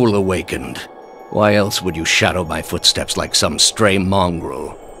soul awakened. Why else would you shadow my footsteps like some stray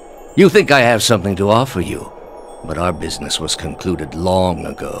mongrel? You think I have something to offer you, but our business was concluded long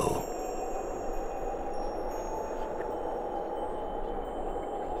ago.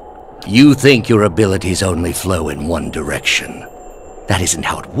 You think your abilities only flow in one direction. That isn't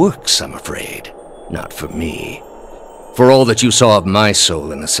how it works, I'm afraid. Not for me. For all that you saw of my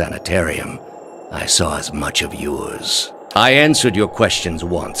soul in the sanitarium, I saw as much of yours. I answered your questions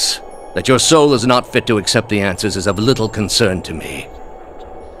once. That your soul is not fit to accept the answers is of little concern to me.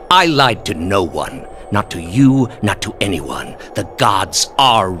 I lied to no one. Not to you, not to anyone. The gods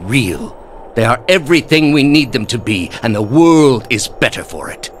are real. They are everything we need them to be, and the world is better for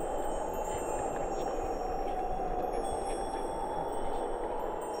it.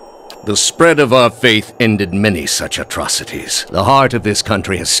 The spread of our faith ended many such atrocities. The heart of this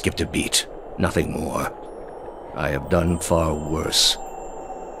country has skipped a beat. Nothing more. I have done far worse.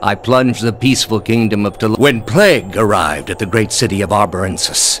 I plunged the peaceful kingdom of when plague arrived at the great city of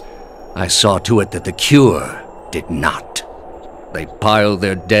Arborensis. I saw to it that the cure did not. They piled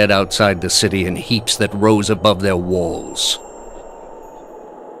their dead outside the city in heaps that rose above their walls.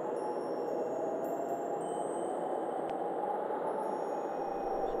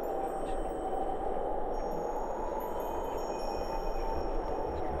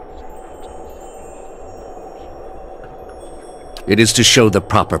 It is to show the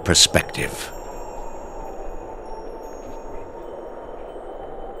proper perspective.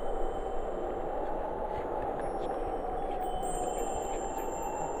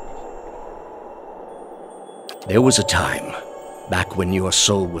 There was a time, back when your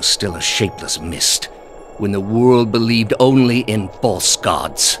soul was still a shapeless mist, when the world believed only in false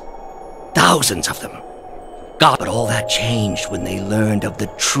gods. Thousands of them. But all that changed when they learned of the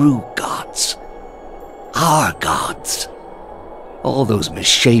true gods. Our gods. All those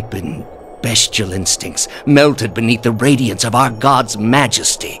misshapen, bestial instincts melted beneath the radiance of our God's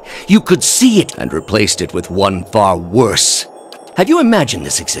majesty. You could see it and replaced it with one far worse. Have you imagined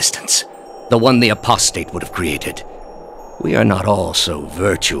this existence? The one the apostate would have created. We are not all so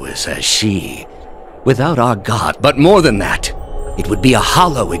virtuous as she. Without our God, but more than that, it would be a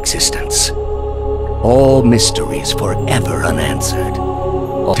hollow existence. All mysteries forever unanswered.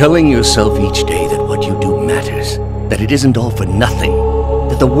 Telling yourself each day that what you do matters. That it isn't all for nothing,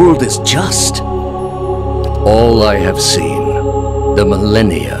 that the world is just. All I have seen, the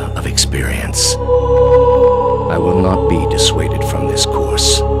millennia of experience. I will not be dissuaded from this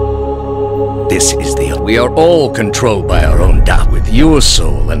course. This is we are all controlled by our own doubt. With your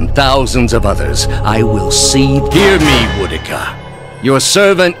soul and thousands of others, I will see. Hear me, Woodica. Your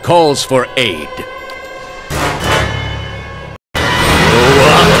servant calls for aid. Row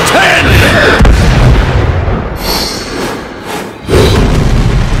up 10!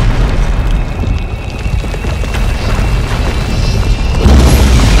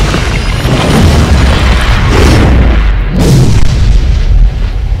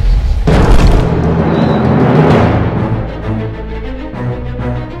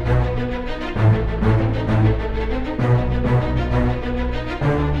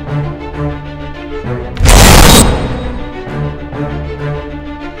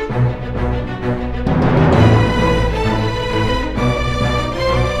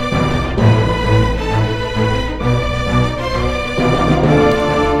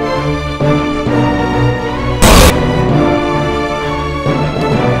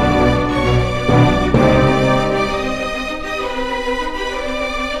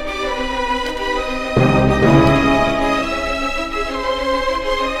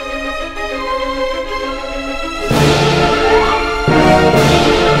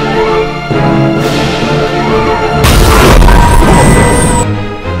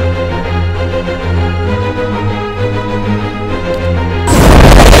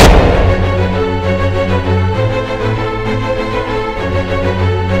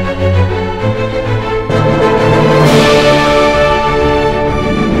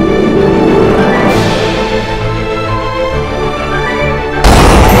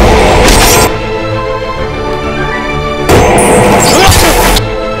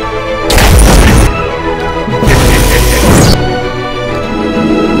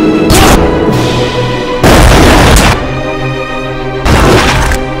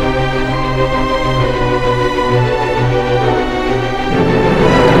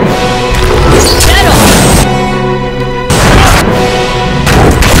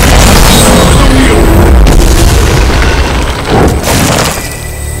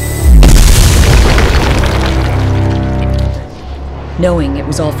 Knowing it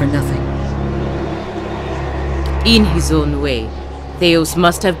was all for nothing. In his own way, Theos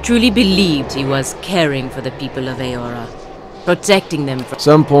must have truly believed he was caring for the people of Eora, protecting them from— At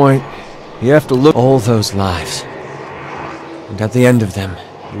some point, you have to look at all those lives. And at the end of them,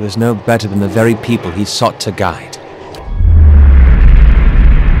 he was no better than the very people he sought to guide.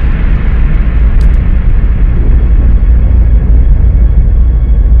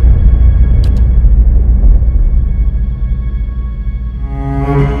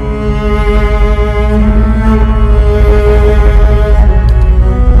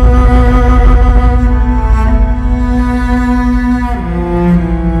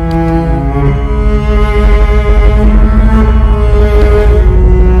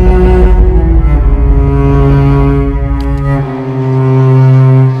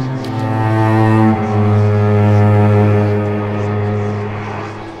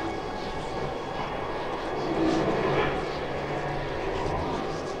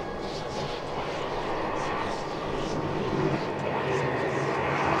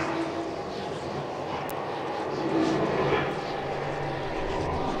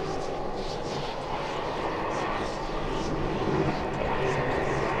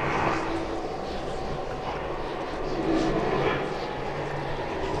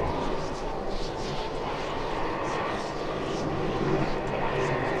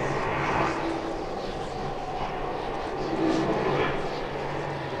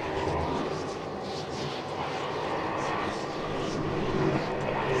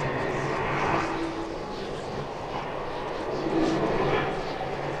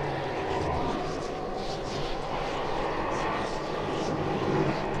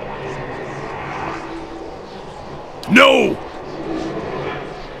 No!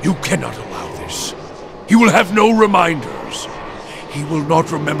 You cannot allow this. He will have no reminders. He will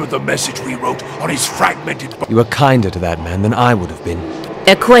not remember the message we wrote on his fragmented body. You were kinder to that man than I would have been.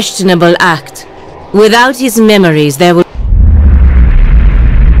 a questionable act. Without his memories, there would—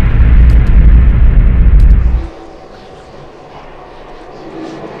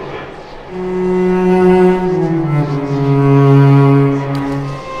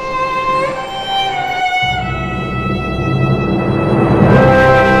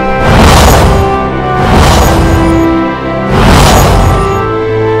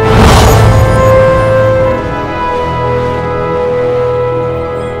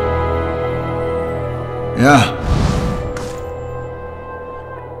 Yeah.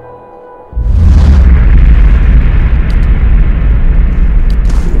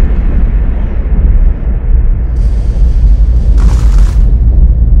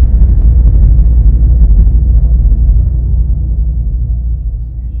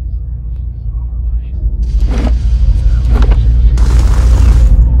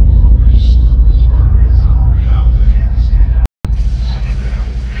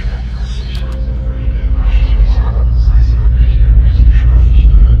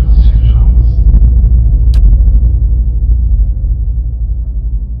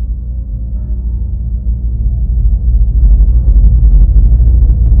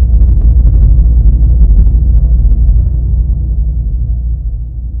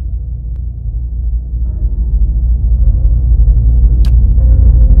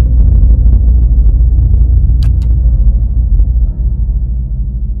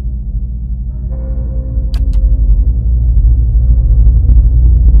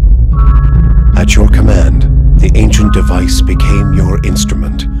 ancient device became your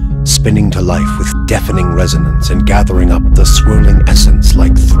instrument, spinning to life with deafening resonance and gathering up the swirling essence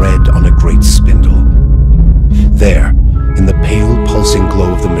like thread on a great spindle. There, in the pale pulsing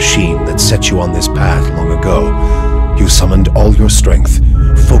glow of the machine that set you on this path long ago, you summoned all your strength,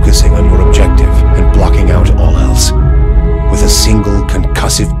 focusing on your objective and blocking out all else. With a single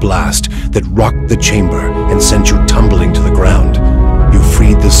concussive blast that rocked the chamber and sent you tumbling to the ground, you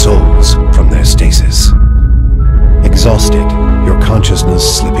freed the souls from their stasis. Exhausted, your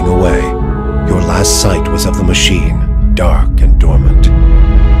consciousness slipping away, your last sight was of the machine, dark and dormant.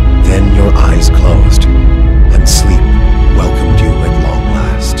 Then your eyes closed, and sleep welcomed you at long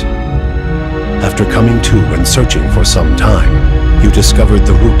last. After coming to and searching for some time, you discovered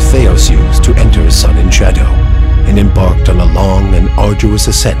the route Theos used to enter Sun and Shadow, and embarked on a long and arduous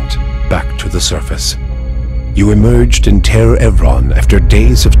ascent back to the surface. You emerged in Ter Evron after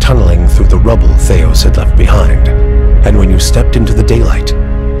days of tunneling through the rubble Theos had left behind, and when you stepped into the daylight,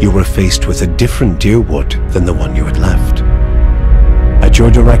 you were faced with a different Deerwood than the one you had left. At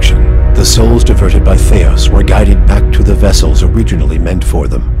your direction, the souls diverted by Theos were guided back to the vessels originally meant for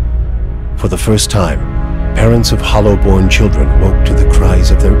them. For the first time, parents of hollow-born children woke to the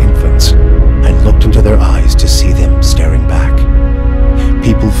cries of their infants, and looked into their eyes to see them staring back.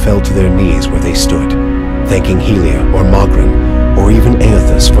 People fell to their knees where they stood, thanking Helia or Mogren, or even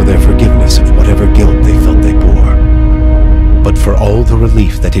Aethys for their forgiveness of whatever guilt they felt they bore. But for all the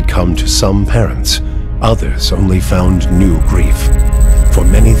relief that had come to some parents, others only found new grief. For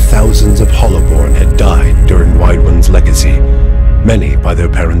many thousands of Hollowborn had died during Wideone's legacy, many by their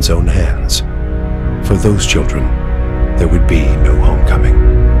parents' own hands. For those children, there would be no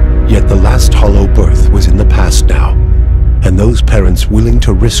homecoming. Yet the last Hollow birth was in the past now, and those parents willing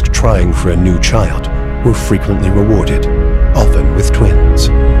to risk trying for a new child were frequently rewarded, often with twins.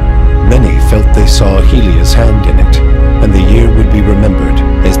 Many felt they saw Helia's hand in it, and the year would be remembered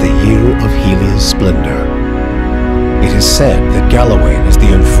as the year of Helia's splendor. It is said that Galawain is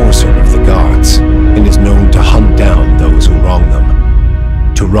the enforcer of the gods, and is known to hunt down those who wrong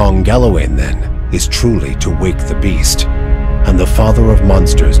them. To wrong Galawain, then, is truly to wake the beast, and the father of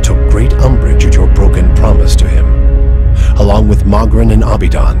monsters took great umbrage at your broken promise to him. Along with Mogren and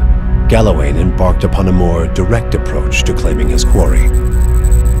Abidan, Galawain embarked upon a more direct approach to claiming his quarry.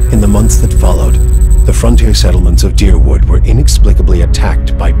 In the months that followed, the frontier settlements of Deerwood were inexplicably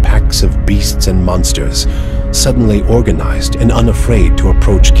attacked by packs of beasts and monsters, suddenly organized and unafraid to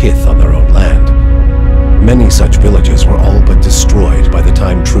approach Kith on their own land. Many such villages were all but destroyed by the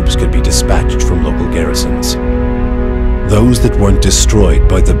time troops could be dispatched from local garrisons. Those that weren't destroyed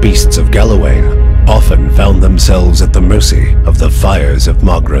by the beasts of Galawain often found themselves at the mercy of the fires of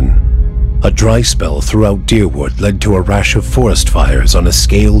Mogren. A dry spell throughout Deerwood led to a rash of forest fires on a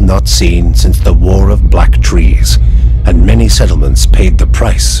scale not seen since the War of Black Trees, and many settlements paid the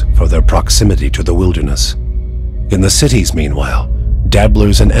price for their proximity to the wilderness. In the cities, meanwhile,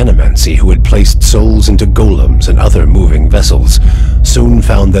 dabblers in animancy who had placed souls into golems and other moving vessels soon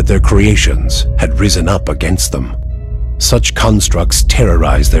found that their creations had risen up against them. Such constructs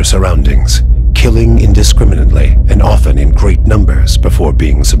terrorized their surroundings, killing indiscriminately and often in great numbers before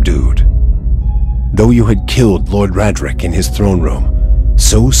being subdued. Though you had killed Lord Radric in his throne room,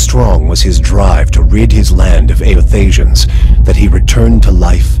 so strong was his drive to rid his land of Aethasians that he returned to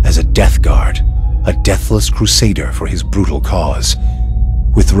life as a death guard, a deathless crusader for his brutal cause.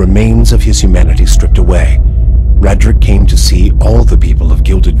 With the remains of his humanity stripped away, Radric came to see all the people of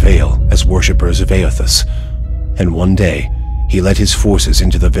Gilded Vale as worshippers of Aethys, and one day he led his forces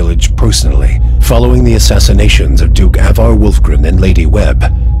into the village personally. Following the assassinations of Duke Avar Wolfgren and Lady Webb,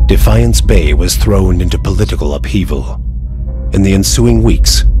 Defiance Bay was thrown into political upheaval. In the ensuing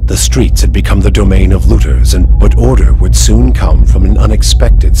weeks, the streets had become the domain of looters, but order would soon come from an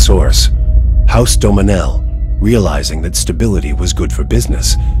unexpected source. House Dominel, realizing that stability was good for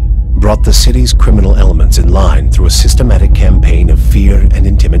business, brought the city's criminal elements in line through a systematic campaign of fear and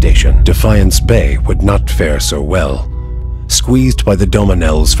intimidation. Defiance Bay would not fare so well. Squeezed by the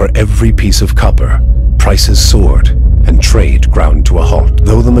Dominels for every piece of copper, prices soared, and trade ground to a halt.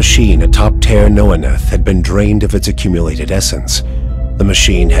 Though the machine atop Ter Noaneth had been drained of its accumulated essence, the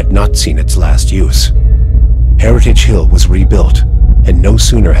machine had not seen its last use. Heritage Hill was rebuilt, and no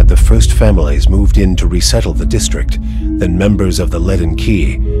sooner had the first families moved in to resettle the district than members of the Leaden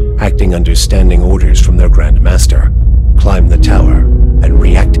Key, acting under standing orders from their Grand Master, climbed the tower and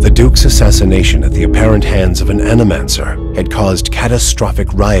reacted. The Duke's assassination at the apparent hands of an animancer had caused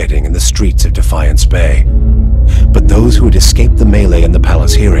catastrophic rioting in the streets of Defiance Bay. But those who had escaped the melee in the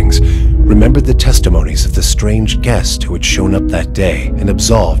palace hearings remembered the testimonies of the strange guest who had shown up that day and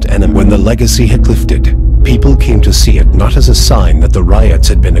absolved When the legacy had lifted, People came to see it not as a sign that the riots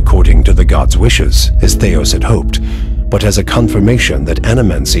had been according to the gods' wishes, as Theos had hoped, but as a confirmation that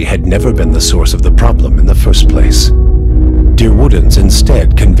animancy had never been the source of the problem in the first place. Deerwoodans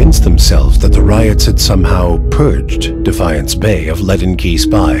instead convinced themselves that the riots had somehow purged Defiance Bay of Leaden Key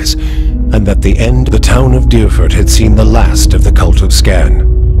spies, and that the town of Deerford had seen the last of the cult of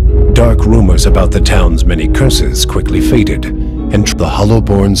Scan. Dark rumors about the town's many curses quickly faded, and the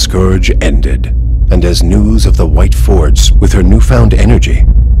Hollowborn Scourge ended. And as news of the White Forge with her newfound energy,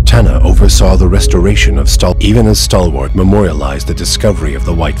 Tana oversaw the restoration of even as Stalwart memorialized the discovery of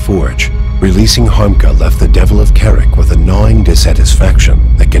the White Forge. Releasing Harmka left the Devil of Carrick with a gnawing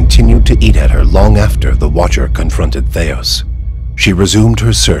dissatisfaction that continued to eat at her long after the Watcher confronted Theos. She resumed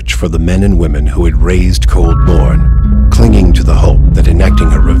her search for the men and women who had raised Cold Morn, clinging to the hope that enacting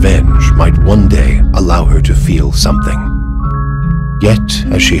her revenge might one day allow her to feel something. Yet,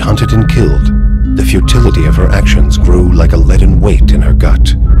 as she hunted and killed, the futility of her actions grew like a leaden weight in her gut.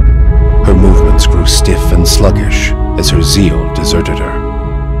 Her movements grew stiff and sluggish as her zeal deserted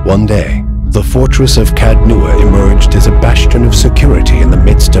her. One day, the fortress of Cadnua emerged as a bastion of security in the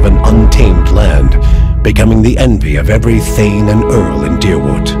midst of an untamed land, becoming the envy of every thane and earl in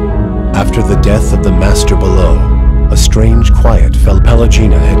Deerwood. After the death of the master below, a strange quiet fell.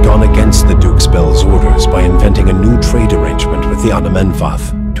 Pelagina had gone against the Duke's Bell's orders by inventing a new trade arrangement with the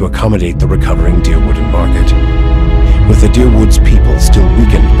Anamenfath to accommodate the recovering Deerwoodan market. With the Deerwood's people still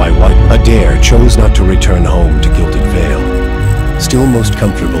weakened by what Adair chose not to return home to Gilded Vale. Still most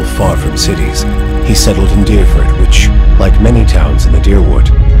comfortable far from cities, he settled in Deerford, which, like many towns in the Deerwood,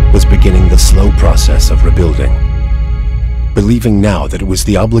 was beginning the slow process of rebuilding. Believing now that it was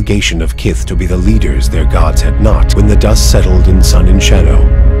the obligation of Kith to be the leaders their gods had not, when the dust settled in sun and shadow,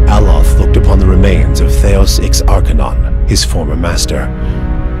 Aloth looked upon the remains of Theos Ix Arcanon, his former master.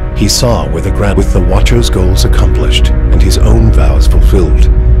 He saw with the Watcher's goals accomplished and his own vows fulfilled,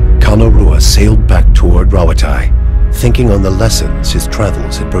 Kanorua sailed back toward Rawatai, thinking on the lessons his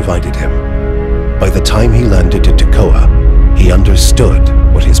travels had provided him. By the time he landed in Tekoa, he understood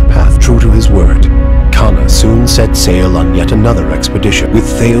what his path. True to his word, Kana soon set sail on yet another expedition. With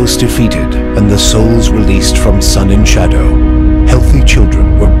Theos defeated and the souls released from sun and shadow, healthy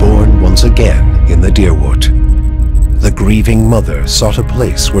children were born once again in the Deerwood. The grieving mother sought a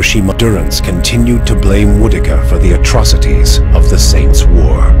place where Durance continued to blame Woodica for the atrocities of the Saints'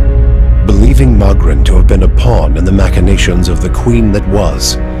 War. Believing Magrin to have been a pawn in the machinations of the queen that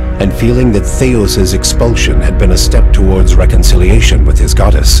was, and feeling that Theos's expulsion had been a step towards reconciliation with his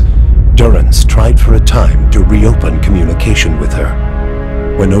goddess, Durance tried for a time to reopen communication with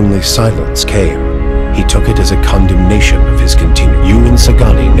her. When only silence came, he took it as a condemnation of his continued. You and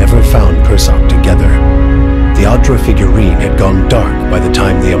Sagani never found Persok together. The Adra figurine had gone dark by the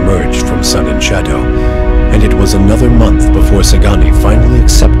time they emerged from sun and shadow, and it was another month before Sagani finally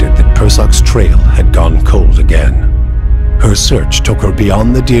accepted that Persok's trail had gone cold again. Her search took her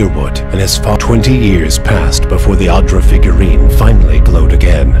beyond the Deerwood, and as far 20 years passed before the Adra figurine finally glowed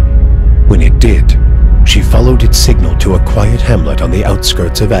again. When it did, she followed its signal to a quiet hamlet on the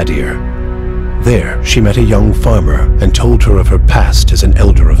outskirts of Adir. There, she met a young farmer and told her of her past as an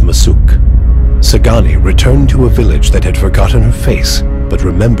elder of Masuk. Sagani returned to a village that had forgotten her face, but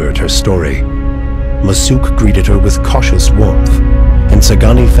remembered her story. Masuk greeted her with cautious warmth, and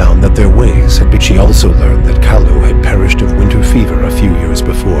Sagani found that their ways had been. She also learned that Kalu had perished of winter fever a few years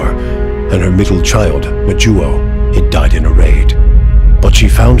before, and her middle child, Majuo, had died in a raid. But she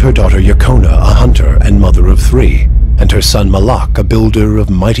found her daughter Yakona a hunter and mother of 3, and her son Malak a builder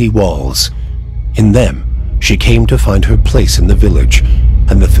of mighty walls. In them, she came to find her place in the village,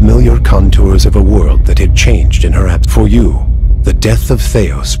 and the familiar contours of a world that had changed in her absence. For you, the death of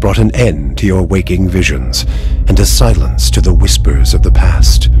Theos brought an end to your waking visions, and a silence to the whispers of the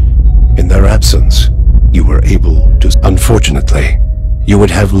past. In their absence, you were able to... Unfortunately, you would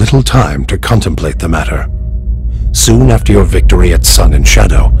have little time to contemplate the matter. Soon after your victory at Sun and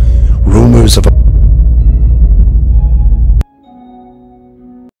Shadow, rumors of a